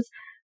 Cruz,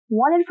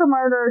 wanted for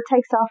murder,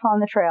 takes off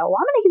on the trail. Well,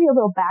 I'm going to give you a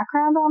little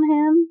background on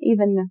him,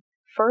 even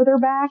further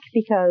back,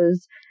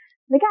 because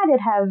the guy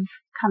did have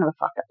kind of a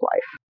fucked up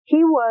life.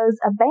 He was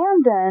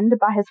abandoned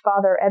by his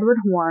father, Edward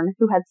Horn,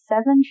 who had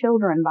 7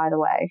 children, by the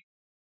way,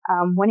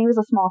 when he was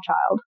a small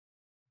child.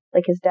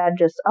 Like, his dad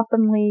just up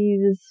and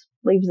leaves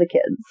the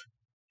kids.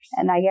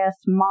 And I guess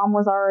mom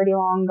was already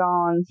long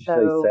gone, so...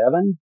 Did you say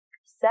 7?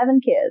 7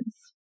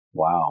 kids.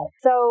 Wow.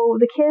 So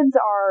the kids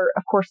are,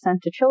 of course,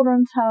 sent to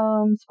children's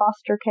homes,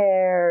 foster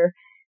care,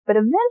 but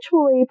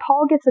eventually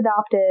Paul gets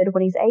adopted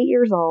when he's 8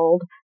 years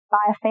old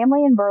by a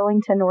family in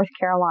Burlington, North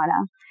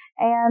Carolina.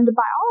 And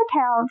by all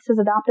accounts, his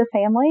adoptive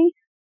family,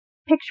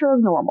 picture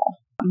of normal.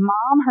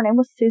 Mom, her name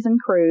was Susan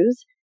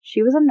Cruz.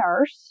 She was a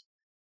nurse,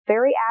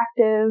 very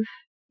active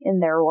in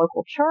their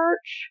local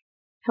church,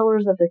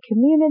 pillars of the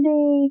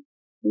community,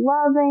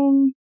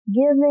 loving,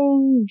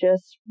 giving,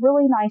 just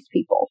really nice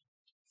people.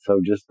 So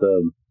just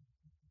the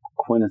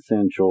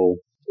quintessential,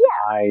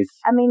 nice.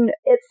 I mean,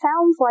 it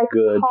sounds like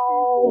good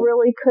Paul people.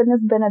 Really couldn't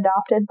have been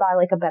adopted by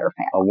like a better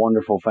family. A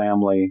wonderful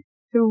family.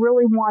 Who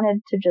really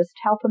wanted to just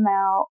help him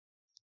out,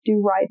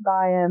 do right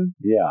by him.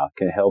 Yeah,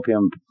 can help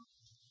him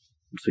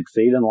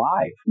succeed in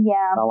life.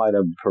 Yeah. Not like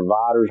the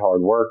providers,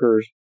 hard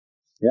workers.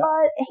 Yeah.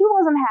 But he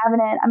wasn't having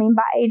it. I mean,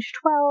 by age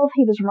 12,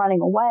 he was running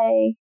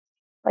away,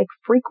 like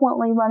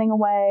frequently running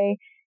away.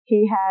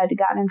 He had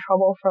gotten in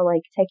trouble for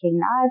like taking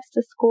knives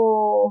to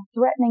school,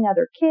 threatening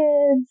other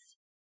kids,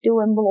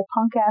 doing little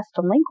punk-ass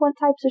delinquent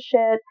types of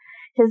shit.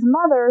 His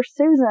mother,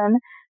 Susan,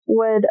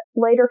 would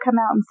later come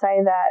out and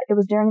say that it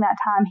was during that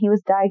time he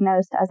was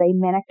diagnosed as a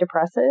manic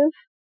depressive.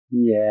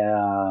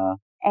 Yeah.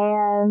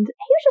 And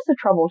he was just a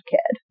troubled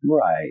kid.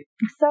 Right.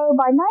 So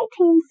by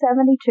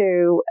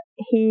 1972,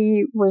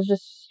 he was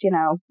just,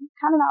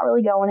 kind of not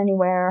really going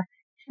anywhere.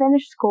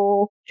 Finished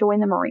school,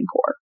 joined the Marine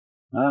Corps.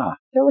 Ah.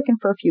 They're looking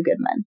for a few good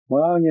men.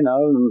 Well,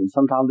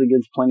 sometimes it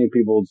gives plenty of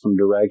people some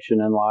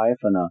direction in life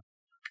and a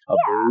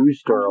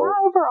boost. I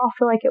overall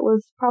feel like it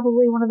was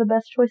probably one of the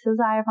best choices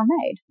I ever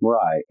made.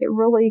 Right. It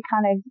really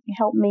kind of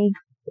helped me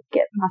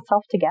get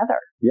myself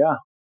together. Yeah.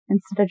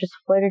 Instead of just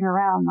floating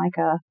around like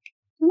a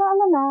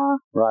la.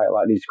 Right,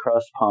 like these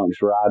crust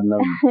punks riding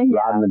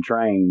the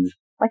trains.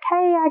 Like,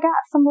 hey, I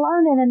got some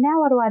learning and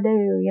now what do I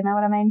do? You know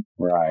what I mean?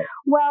 Right.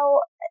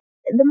 Well,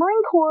 the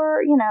Marine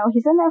Corps,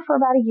 he's in there for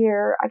about a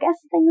year. I guess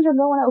things are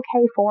going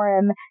okay for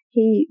him.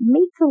 He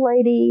meets a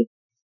lady,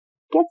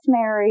 gets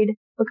married,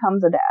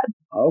 becomes a dad.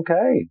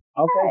 Okay,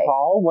 hey.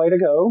 Paul, way to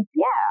go.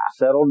 Yeah.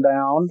 Settled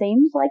down.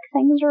 Seems like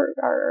things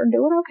are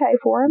doing okay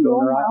for him.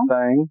 Doing the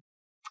right thing.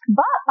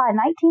 But by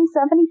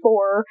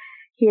 1974,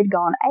 he had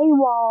gone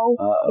AWOL.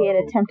 Uh-oh. He had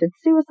attempted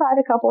suicide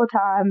a couple of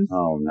times.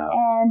 Oh, no.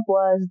 And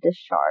was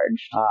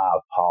discharged.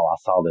 Paul, I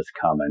saw this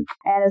coming.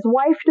 And his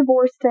wife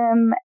divorced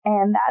him,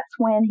 and that's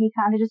when he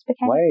kind of just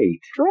became a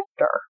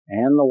drifter.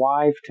 And the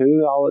wife,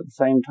 too, all at the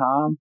same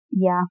time?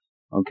 Yeah.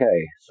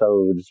 Okay,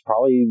 so this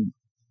probably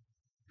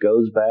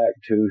goes back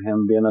to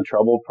him being a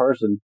troubled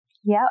person.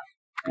 Yep.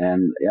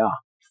 And, yeah.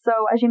 So,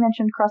 as you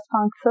mentioned, crust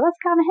punk, so that's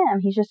kind of him.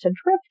 He's just a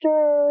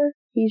drifter.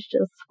 He's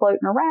just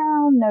floating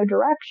around, no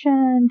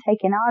direction,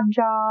 taking odd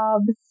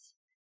jobs.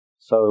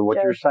 So, what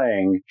you're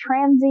saying...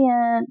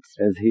 Transient.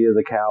 Is he is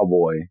a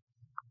cowboy.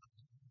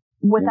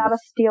 Without a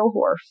steel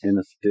horse.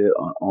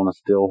 On a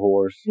steel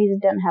horse? He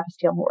doesn't have a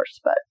steel horse,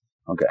 but...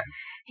 Okay.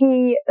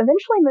 He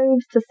eventually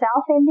moves to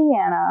South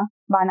Indiana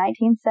by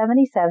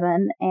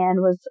 1977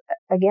 and was,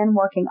 again,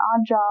 working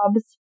odd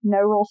jobs, no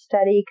real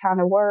steady kind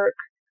of work.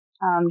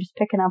 Just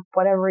picking up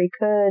whatever he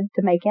could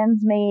to make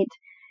ends meet,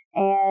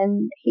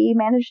 and he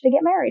managed to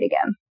get married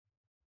again.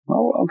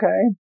 Oh,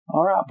 okay.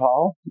 All right,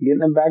 Paul. Getting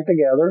them back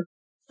together.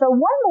 So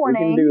one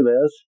morning, we can do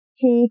this.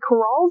 He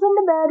crawls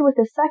into bed with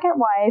his second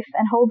wife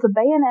and holds a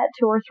bayonet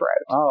to her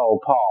throat. Oh,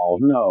 Paul.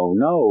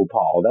 No,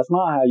 Paul. That's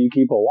not how you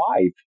keep a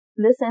wife.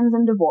 This ends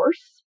in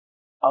divorce.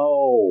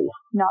 Oh.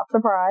 Not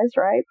surprised,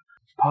 right?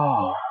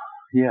 Paul.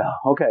 Yeah,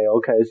 okay,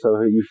 so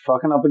you're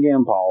fucking up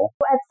again, Paul.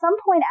 At some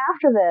point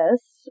after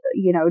this,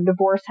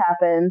 divorce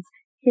happens,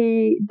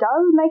 he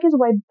does make his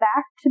way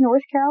back to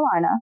North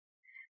Carolina,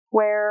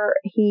 where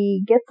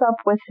he gets up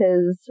with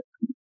his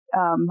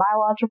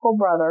biological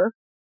brother,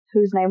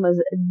 whose name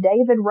was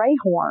David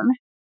Rayhorn,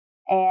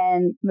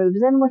 and moves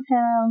in with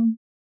him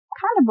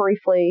kind of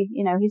briefly.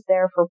 He's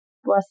there for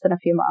less than a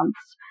few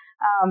months.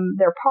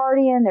 They're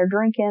partying, they're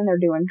drinking,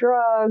 they're doing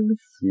drugs.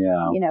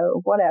 Yeah.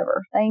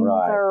 Whatever. Things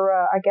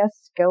are, I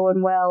guess,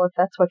 going well if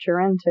that's what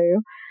you're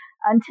into.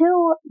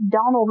 Until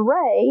Donald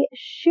Ray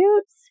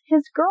shoots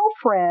his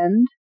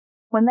girlfriend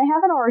when they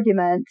have an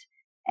argument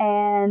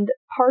and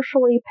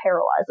partially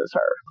paralyzes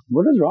her.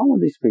 What is wrong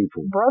with these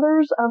people?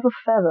 Brothers of a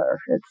feather,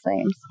 it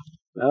seems.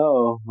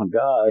 Oh, my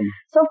God.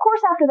 So, of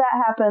course, after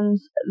that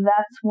happens,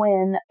 that's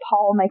when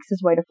Paul makes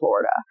his way to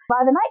Florida.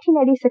 By the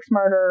 1986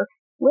 murder,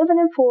 living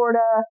in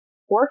Florida,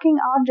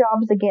 working odd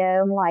jobs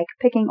again, like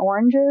picking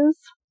oranges.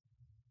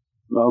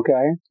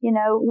 Okay.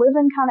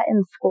 Living kind of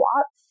in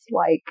squats,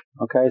 like.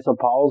 Okay, so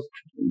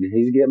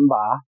he's getting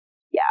by.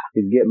 Yeah.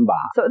 He's getting by.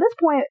 So at this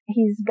point,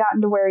 he's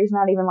gotten to where he's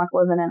not even like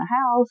living in a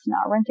house,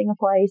 not renting a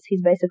place.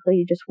 He's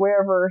basically just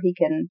wherever he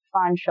can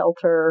find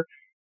shelter,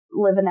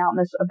 living out in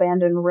this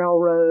abandoned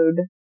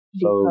railroad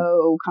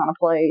depot kind of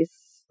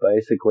place.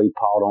 Basically,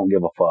 Paul don't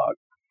give a fuck.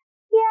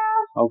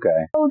 Yeah.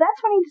 Okay. So that's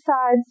when he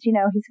decides,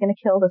 he's going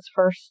to kill this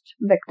first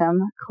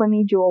victim,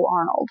 Clemmy Jewel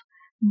Arnold.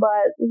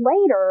 But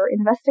later,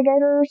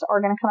 investigators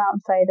are going to come out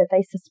and say that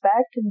they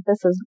suspect that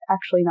this is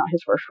actually not his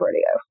first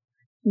rodeo.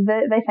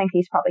 They think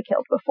he's probably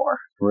killed before.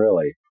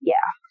 Really?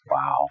 Yeah.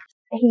 Wow.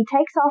 He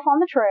takes off on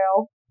the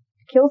trail,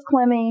 kills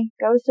Clemmy,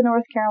 goes to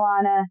North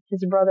Carolina.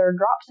 His brother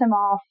drops him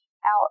off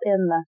out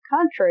in the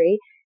country,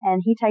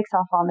 and he takes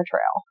off on the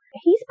trail.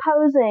 He's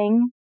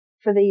posing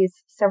for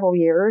these several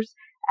years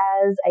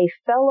as a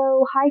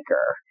fellow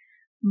hiker.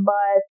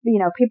 But,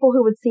 people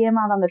who would see him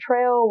out on the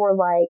trail were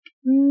like,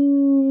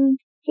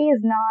 he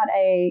is not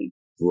a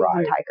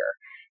seasoned hiker.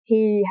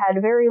 He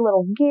had very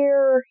little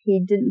gear.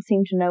 He didn't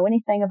seem to know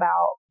anything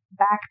about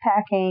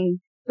backpacking,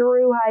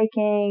 through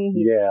hiking.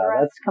 He's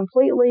dressed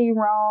completely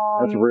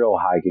wrong. That's real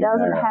hiking.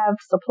 Doesn't have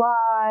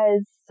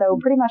supplies. So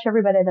pretty much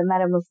everybody that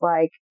met him was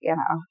like,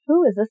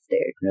 who is this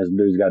dude? This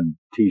dude's got a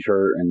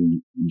t-shirt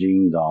and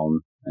jeans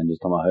on and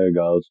just talking about how it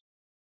goes.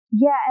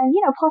 Yeah, and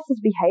plus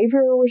his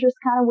behavior was just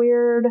kind of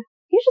weird.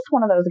 He's just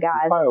one of those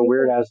guys. He's probably a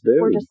weird-ass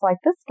dude. We're just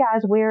like, this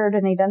guy's weird,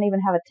 and he doesn't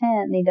even have a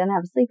tent, and he doesn't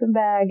have a sleeping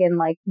bag, and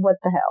like,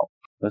 what the hell?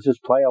 Let's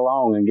just play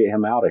along and get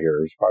him out of here.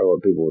 Is probably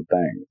what people would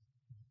think.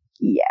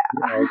 Yeah.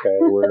 Okay,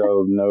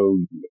 weirdo,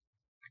 no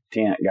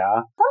tent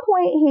guy. At some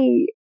point,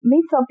 he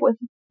meets up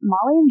with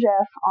Molly and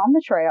Jeff on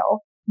the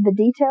trail. The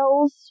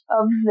details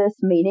of this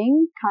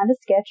meeting, kind of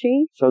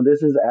sketchy. So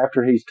this is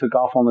after he's took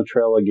off on the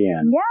trail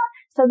again. Yeah.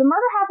 So the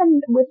murder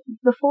happened with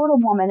the Florida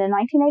woman in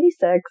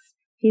 1986.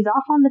 He's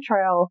off on the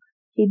trail.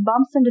 He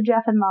bumps into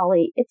Jeff and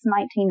Molly. It's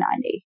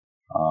 1990.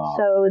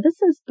 So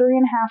this is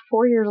 3.5,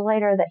 4 years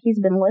later that he's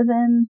been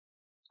living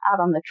out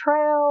on the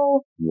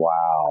trail.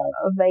 Wow.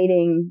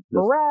 Evading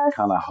arrest.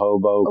 Kind of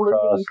hobo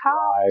crust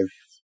life.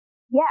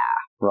 Yeah.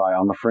 Right,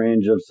 on the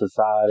fringe of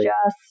society.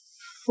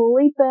 Just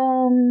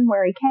sleeping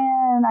where he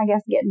can, I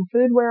guess getting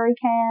food where he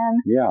can.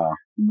 Yeah.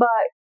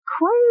 But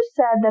Cruz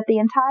said that the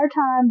entire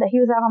time that he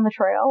was out on the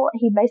trail,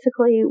 he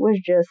basically was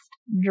just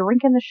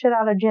drinking the shit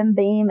out of Jim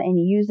Beam and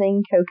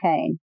using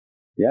cocaine.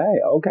 Yeah,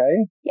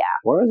 okay. Yeah.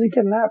 Where is he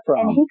getting that from?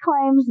 And he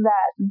claims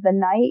that the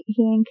night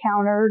he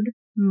encountered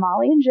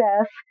Molly and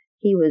Jeff,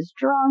 he was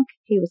drunk,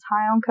 he was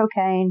high on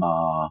cocaine.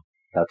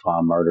 That's why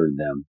I murdered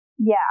them.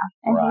 Yeah,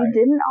 and he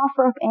didn't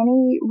offer up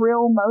any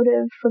real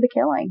motive for the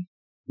killing.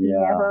 Yeah.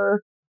 He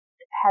never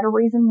had a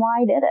reason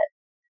why he did it.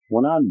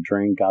 When I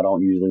drink, I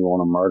don't usually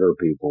want to murder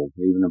people,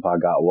 even if I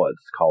got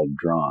what's called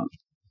drunk.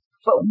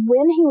 But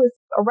when he was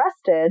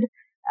arrested,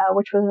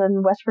 which was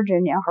in West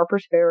Virginia,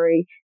 Harper's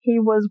Ferry, he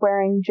was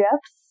wearing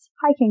Jeff's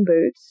hiking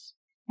boots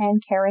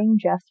and carrying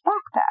Jeff's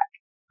backpack.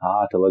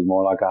 To look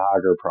more like a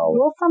hiker, probably.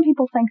 Well, some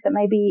people think that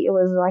maybe it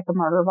was like a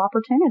murder of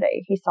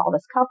opportunity. He saw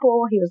this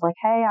couple. He was like,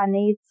 hey, I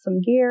need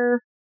some gear.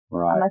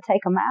 Right. I'm going to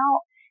take them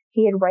out.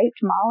 He had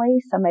raped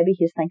Molly, so maybe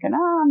he's thinking,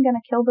 I'm going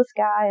to kill this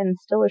guy and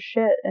steal his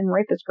shit and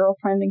rape his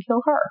girlfriend and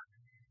kill her.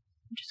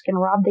 I'm just going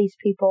to rob these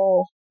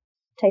people,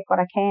 take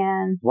what I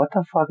can. What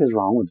the fuck is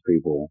wrong with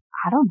people?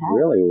 I don't know.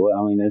 Really?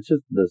 I mean, it's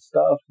just the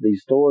stuff, these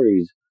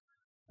stories,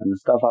 and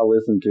the stuff I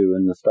listen to,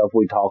 and the stuff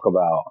we talk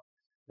about.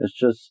 It's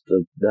just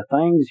the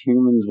things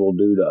humans will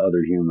do to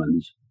other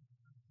humans.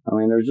 I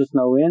mean, there's just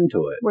no end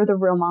to it. We're the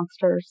real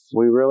monsters.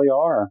 We really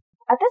are.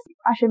 At this,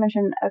 I should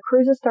mention,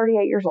 Cruz is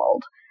 38 years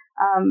old.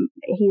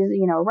 He's,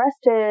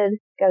 arrested,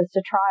 goes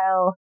to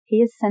trial.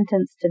 He is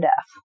sentenced to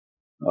death.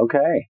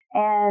 Okay.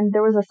 And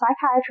there was a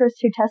psychiatrist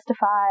who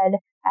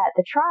testified at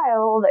the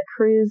trial that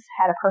Cruz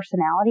had a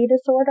personality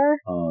disorder.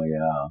 Oh,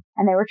 yeah.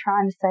 And they were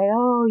trying to say,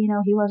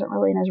 he wasn't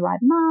really in his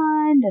right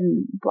mind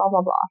and blah,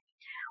 blah, blah.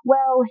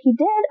 Well, he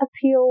did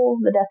appeal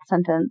the death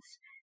sentence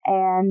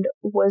and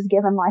was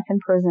given life in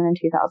prison in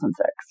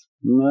 2006.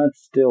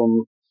 That's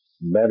still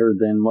better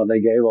than what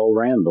they gave old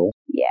Randall.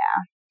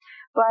 Yeah.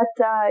 But,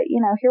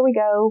 here we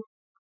go.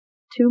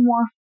 2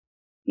 more,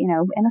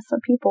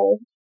 innocent people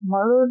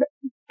murdered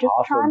just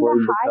trying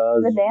to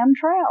hike the damn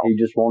trail. He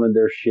just wanted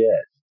their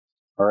shit.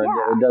 Or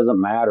it doesn't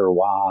matter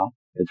why.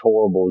 It's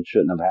horrible. It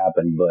shouldn't have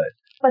happened,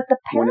 But the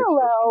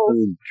parallels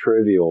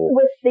trivial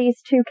with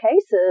these 2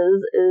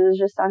 cases is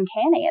just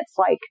uncanny. It's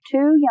like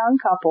 2 young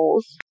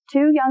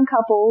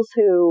couples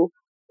who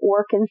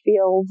work in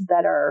fields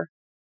that are,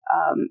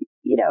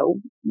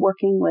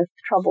 working with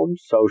troubled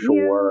social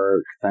youth,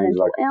 work, things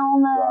mental like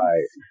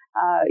illness.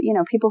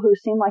 Right. People who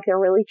seem like they're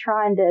really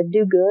trying to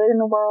do good in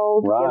the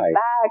world, right. give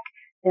back.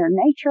 They're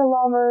nature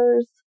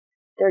lovers.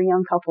 They're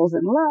young couples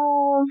in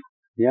love.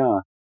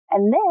 Yeah.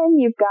 And then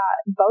you've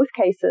got both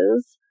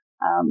cases.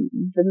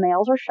 The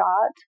males are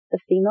shot. The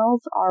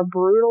females are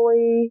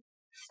brutally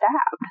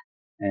stabbed.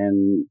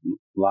 And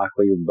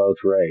likely both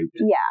raped.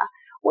 Yeah.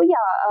 Well,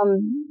 yeah,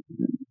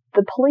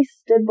 the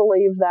police did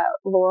believe that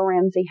Laura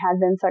Ramsey had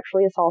been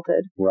sexually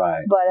assaulted.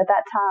 Right. But at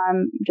that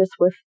time, just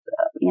with,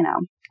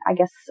 I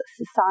guess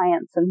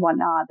science and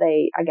whatnot,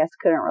 they, I guess,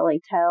 couldn't really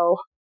tell.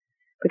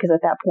 Because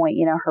at that point,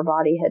 her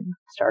body had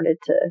started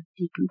to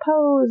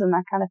decompose and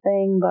that kind of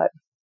thing. But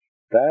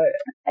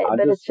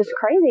it's just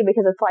crazy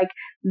because it's like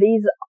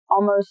these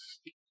almost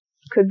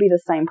could be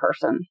the same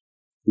person.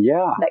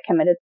 Yeah. That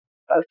committed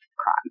both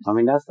crimes. I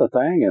mean, that's the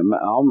thing.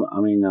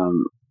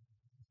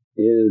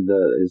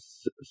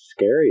 It's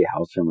scary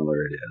how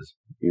similar it is,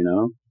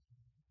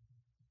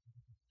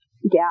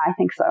 Yeah, I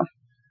think so.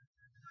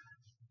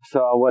 So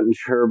I wasn't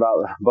sure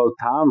about both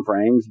time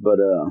frames, but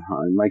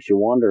it makes you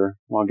wonder.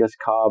 Well, I guess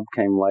Cobb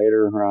came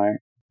later, right?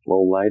 A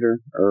little later,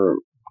 or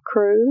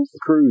Cruz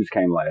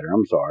came later.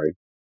 I'm sorry.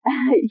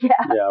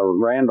 Yeah. Yeah,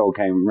 Randall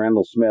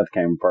Smith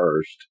came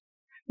first.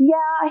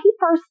 Yeah,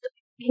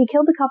 he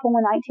killed the couple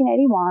in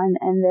 1981,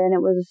 and then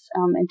it was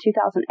in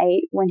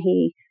 2008 when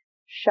he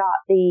shot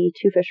the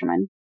two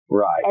fishermen.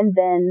 Right. And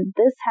then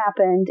this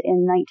happened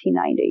in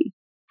 1990.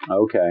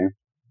 Okay.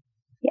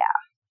 Yeah.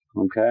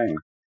 Okay.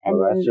 And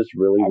well, that's just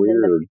really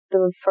weird.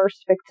 The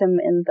first victim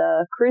in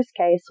the Cruz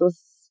case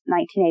was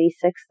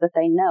 1986 that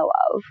they know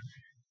of.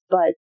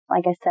 But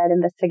like I said,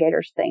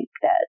 investigators think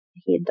that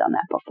he had done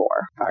that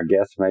before. I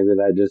guess maybe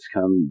that just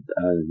comes,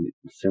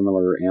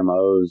 similar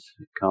MOs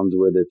comes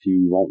with if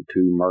you want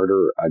to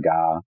murder a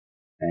guy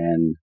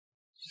and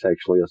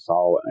sexually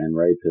assault and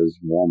rape his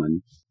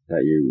woman,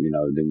 that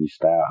then you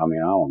stab. I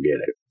mean, I don't get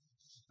it.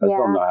 I just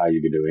don't know how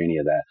you could do any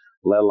of that,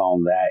 let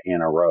alone that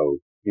in a row.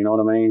 You know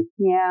what I mean?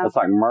 Yeah. It's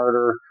like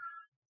murder,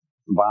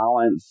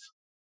 violence,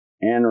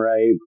 and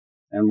rape,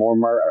 and more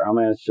murder. I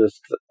mean, it's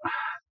just...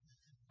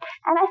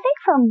 And I think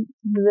from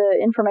the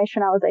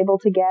information I was able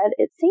to get,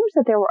 it seems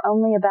that there were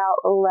only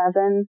about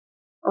 11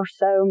 or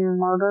so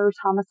murders,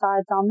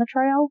 homicides on the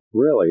trail.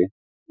 Really?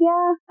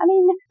 Yeah. I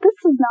mean, this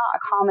is not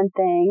a common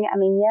thing. I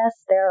mean,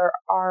 yes, there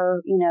are,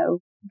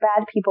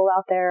 bad people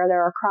out there.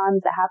 There are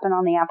crimes that happen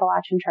on the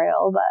Appalachian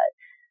Trail,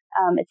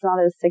 but it's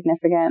not as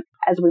significant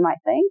as we might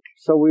think.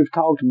 So we've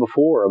talked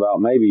before about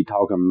maybe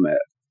talking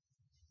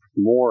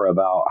more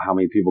about how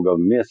many people go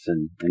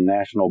missing in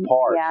national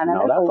parks. Yeah,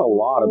 now that's a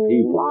lot of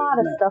people. A lot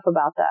of stuff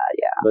about that,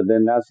 yeah. But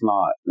then that's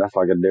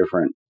like a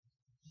different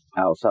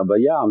outside.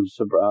 But yeah, I'm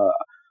surprised.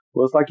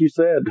 Well, it's like you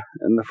said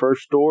in the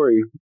first story,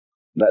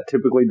 that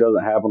typically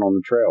doesn't happen on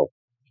the trail.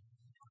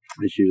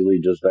 It's usually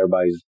just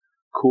everybody's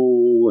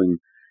cool and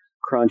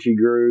crunchy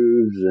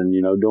grooves and,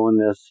 doing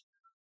this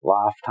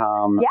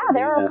lifetime. Yeah,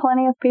 there are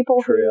plenty of people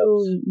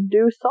who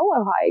do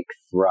solo hikes.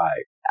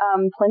 Right.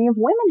 Plenty of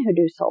women who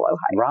do solo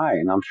hikes. Right,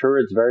 and I'm sure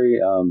it's very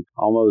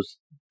almost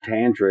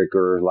tantric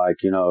or like,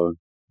 I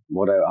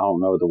don't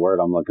know the word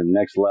I'm looking,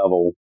 next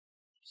level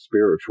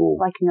spiritual.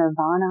 Like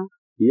nirvana.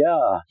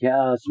 Yeah,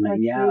 yes, man. Like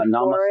yeah,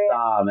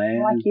 namaste,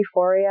 man. Like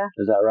euphoria.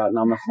 Is that right?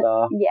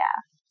 Namaste? Yeah.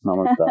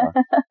 Namaste.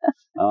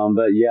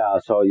 But yeah,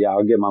 so yeah,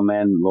 I'll get my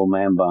little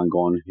man bun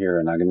going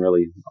here and I'll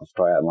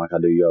start acting like I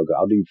do yoga.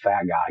 I'll do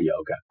fat guy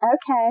yoga.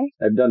 Okay.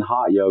 They've done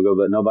hot yoga,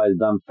 but nobody's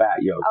done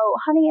fat yoga. Oh,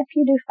 honey, if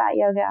you do fat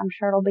yoga, I'm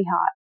sure it'll be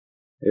hot.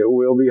 It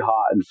will be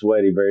hot and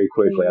sweaty very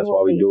quickly. That's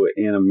why we do it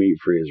in a meat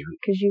freezer.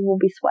 Because you will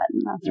be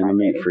sweating. That's right. In a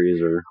meat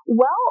freezer.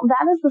 Well,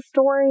 that is the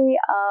story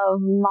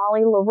of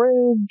Molly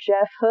LaRue,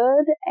 Jeff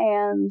Hood,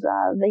 and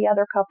the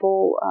other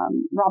couple,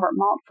 Robert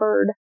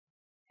Montford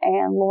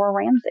and Laura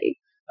Ramsey.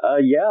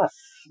 Yes,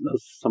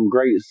 that's some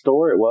great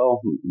story.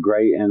 Well,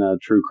 great in a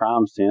true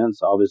crime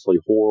sense. Obviously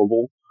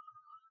horrible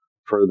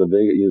for the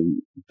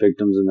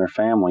victims and their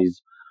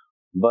families.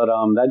 But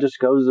that just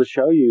goes to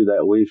show you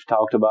that we've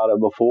talked about it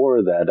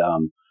before, that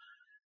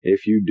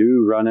if you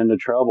do run into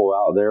trouble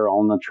out there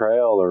on the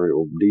trail or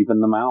deep in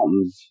the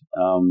mountains,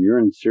 you're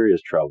in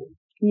serious trouble.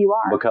 You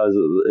are. Because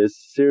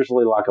it's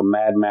seriously like a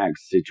Mad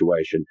Max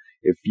situation.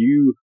 If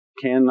you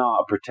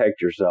cannot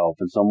protect yourself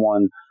and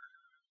someone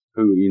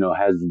who,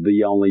 has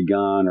the only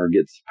gun or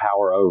gets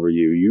power over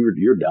you,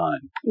 you're done.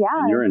 Yeah,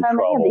 you're in so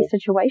trouble. Many of these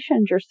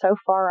situations, you're so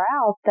far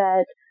out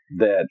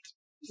that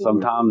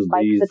sometimes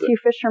like the two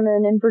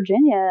fishermen in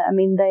Virginia, I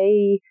mean,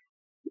 they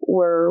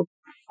were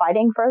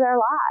fighting for their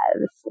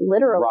lives,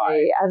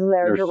 literally, as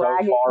they're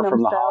dragging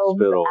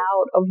themselves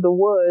out of the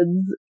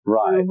woods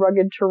through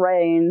rugged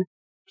terrain.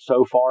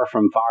 So far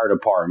from fire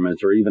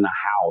departments or even a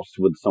house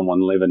with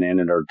someone living in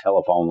it or a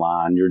telephone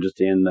line. You're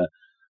just in the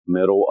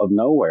middle of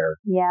nowhere.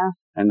 Yeah.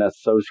 And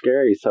that's so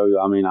scary. So,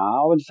 I mean,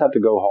 I would just have to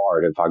go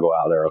hard if I go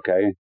out there,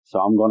 okay? So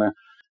I'm going to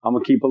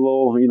keep a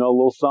little, a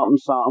little something.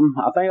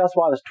 I think that's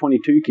why this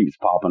 22 keeps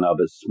popping up.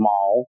 It's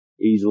small,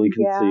 easily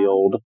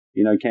concealed.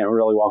 You can't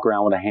really walk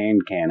around with a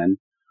hand cannon.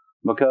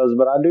 But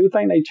I do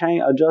think they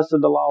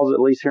adjusted the laws, at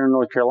least here in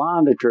North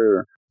Carolina,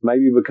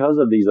 maybe because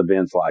of these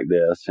events like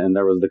this. And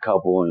there was the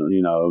couple,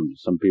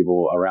 some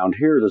people around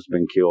here that's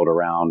been killed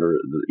around or,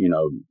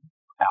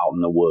 out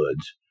in the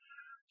woods.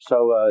 So,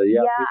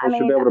 people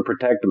should be able to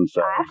protect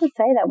themselves. I have to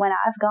say that when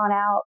I've gone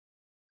out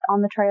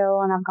on the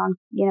trail and I've gone,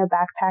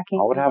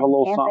 backpacking. I would have a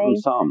little camping,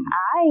 something.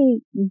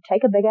 I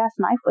take a big-ass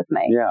knife with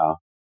me. Yeah.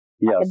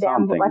 Yeah,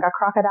 something. Like a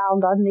Crocodile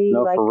Dundee.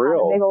 No, like for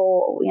real. Big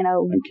old,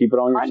 and keep it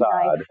on your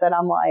side. knife that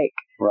I'm like,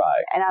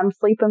 right. And I'm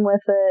sleeping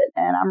with it,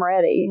 and I'm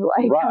ready.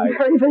 Like, right. I'm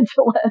very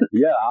vigilant.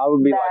 Yeah, I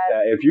would be like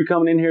that. If you're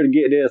coming in here to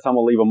get this, I'm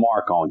going to leave a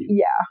mark on you.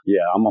 Yeah.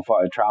 Yeah, I'm going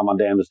to try my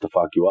damnedest to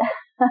fuck you up.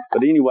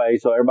 But anyway,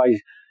 so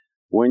everybody,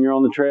 when you're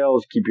on the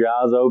trails, keep your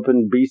eyes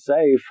open, be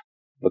safe,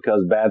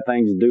 because bad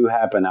things do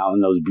happen out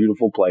in those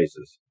beautiful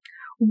places.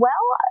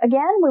 Well,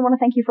 again, we want to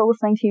thank you for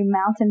listening to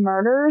Mountain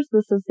Murders.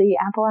 This is the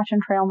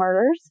Appalachian Trail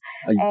Murders,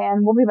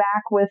 and we'll be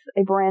back with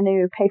a brand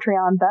new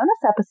Patreon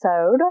bonus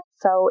episode.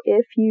 So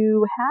if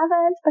you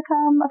haven't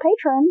become a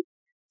patron,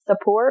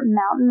 support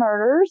Mountain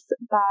Murders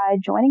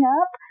by joining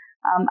up.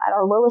 At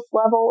our lowest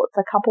level, it's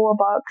a couple of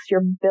bucks.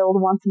 You're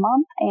billed once a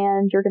month,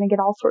 and you're going to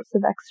get all sorts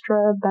of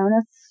extra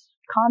bonus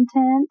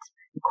content,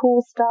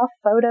 cool stuff,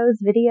 photos,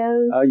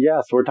 videos.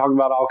 Yes, we're talking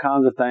about all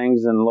kinds of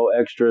things and little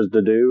extras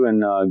to do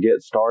and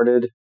get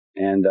started,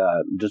 and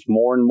just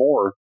more and more.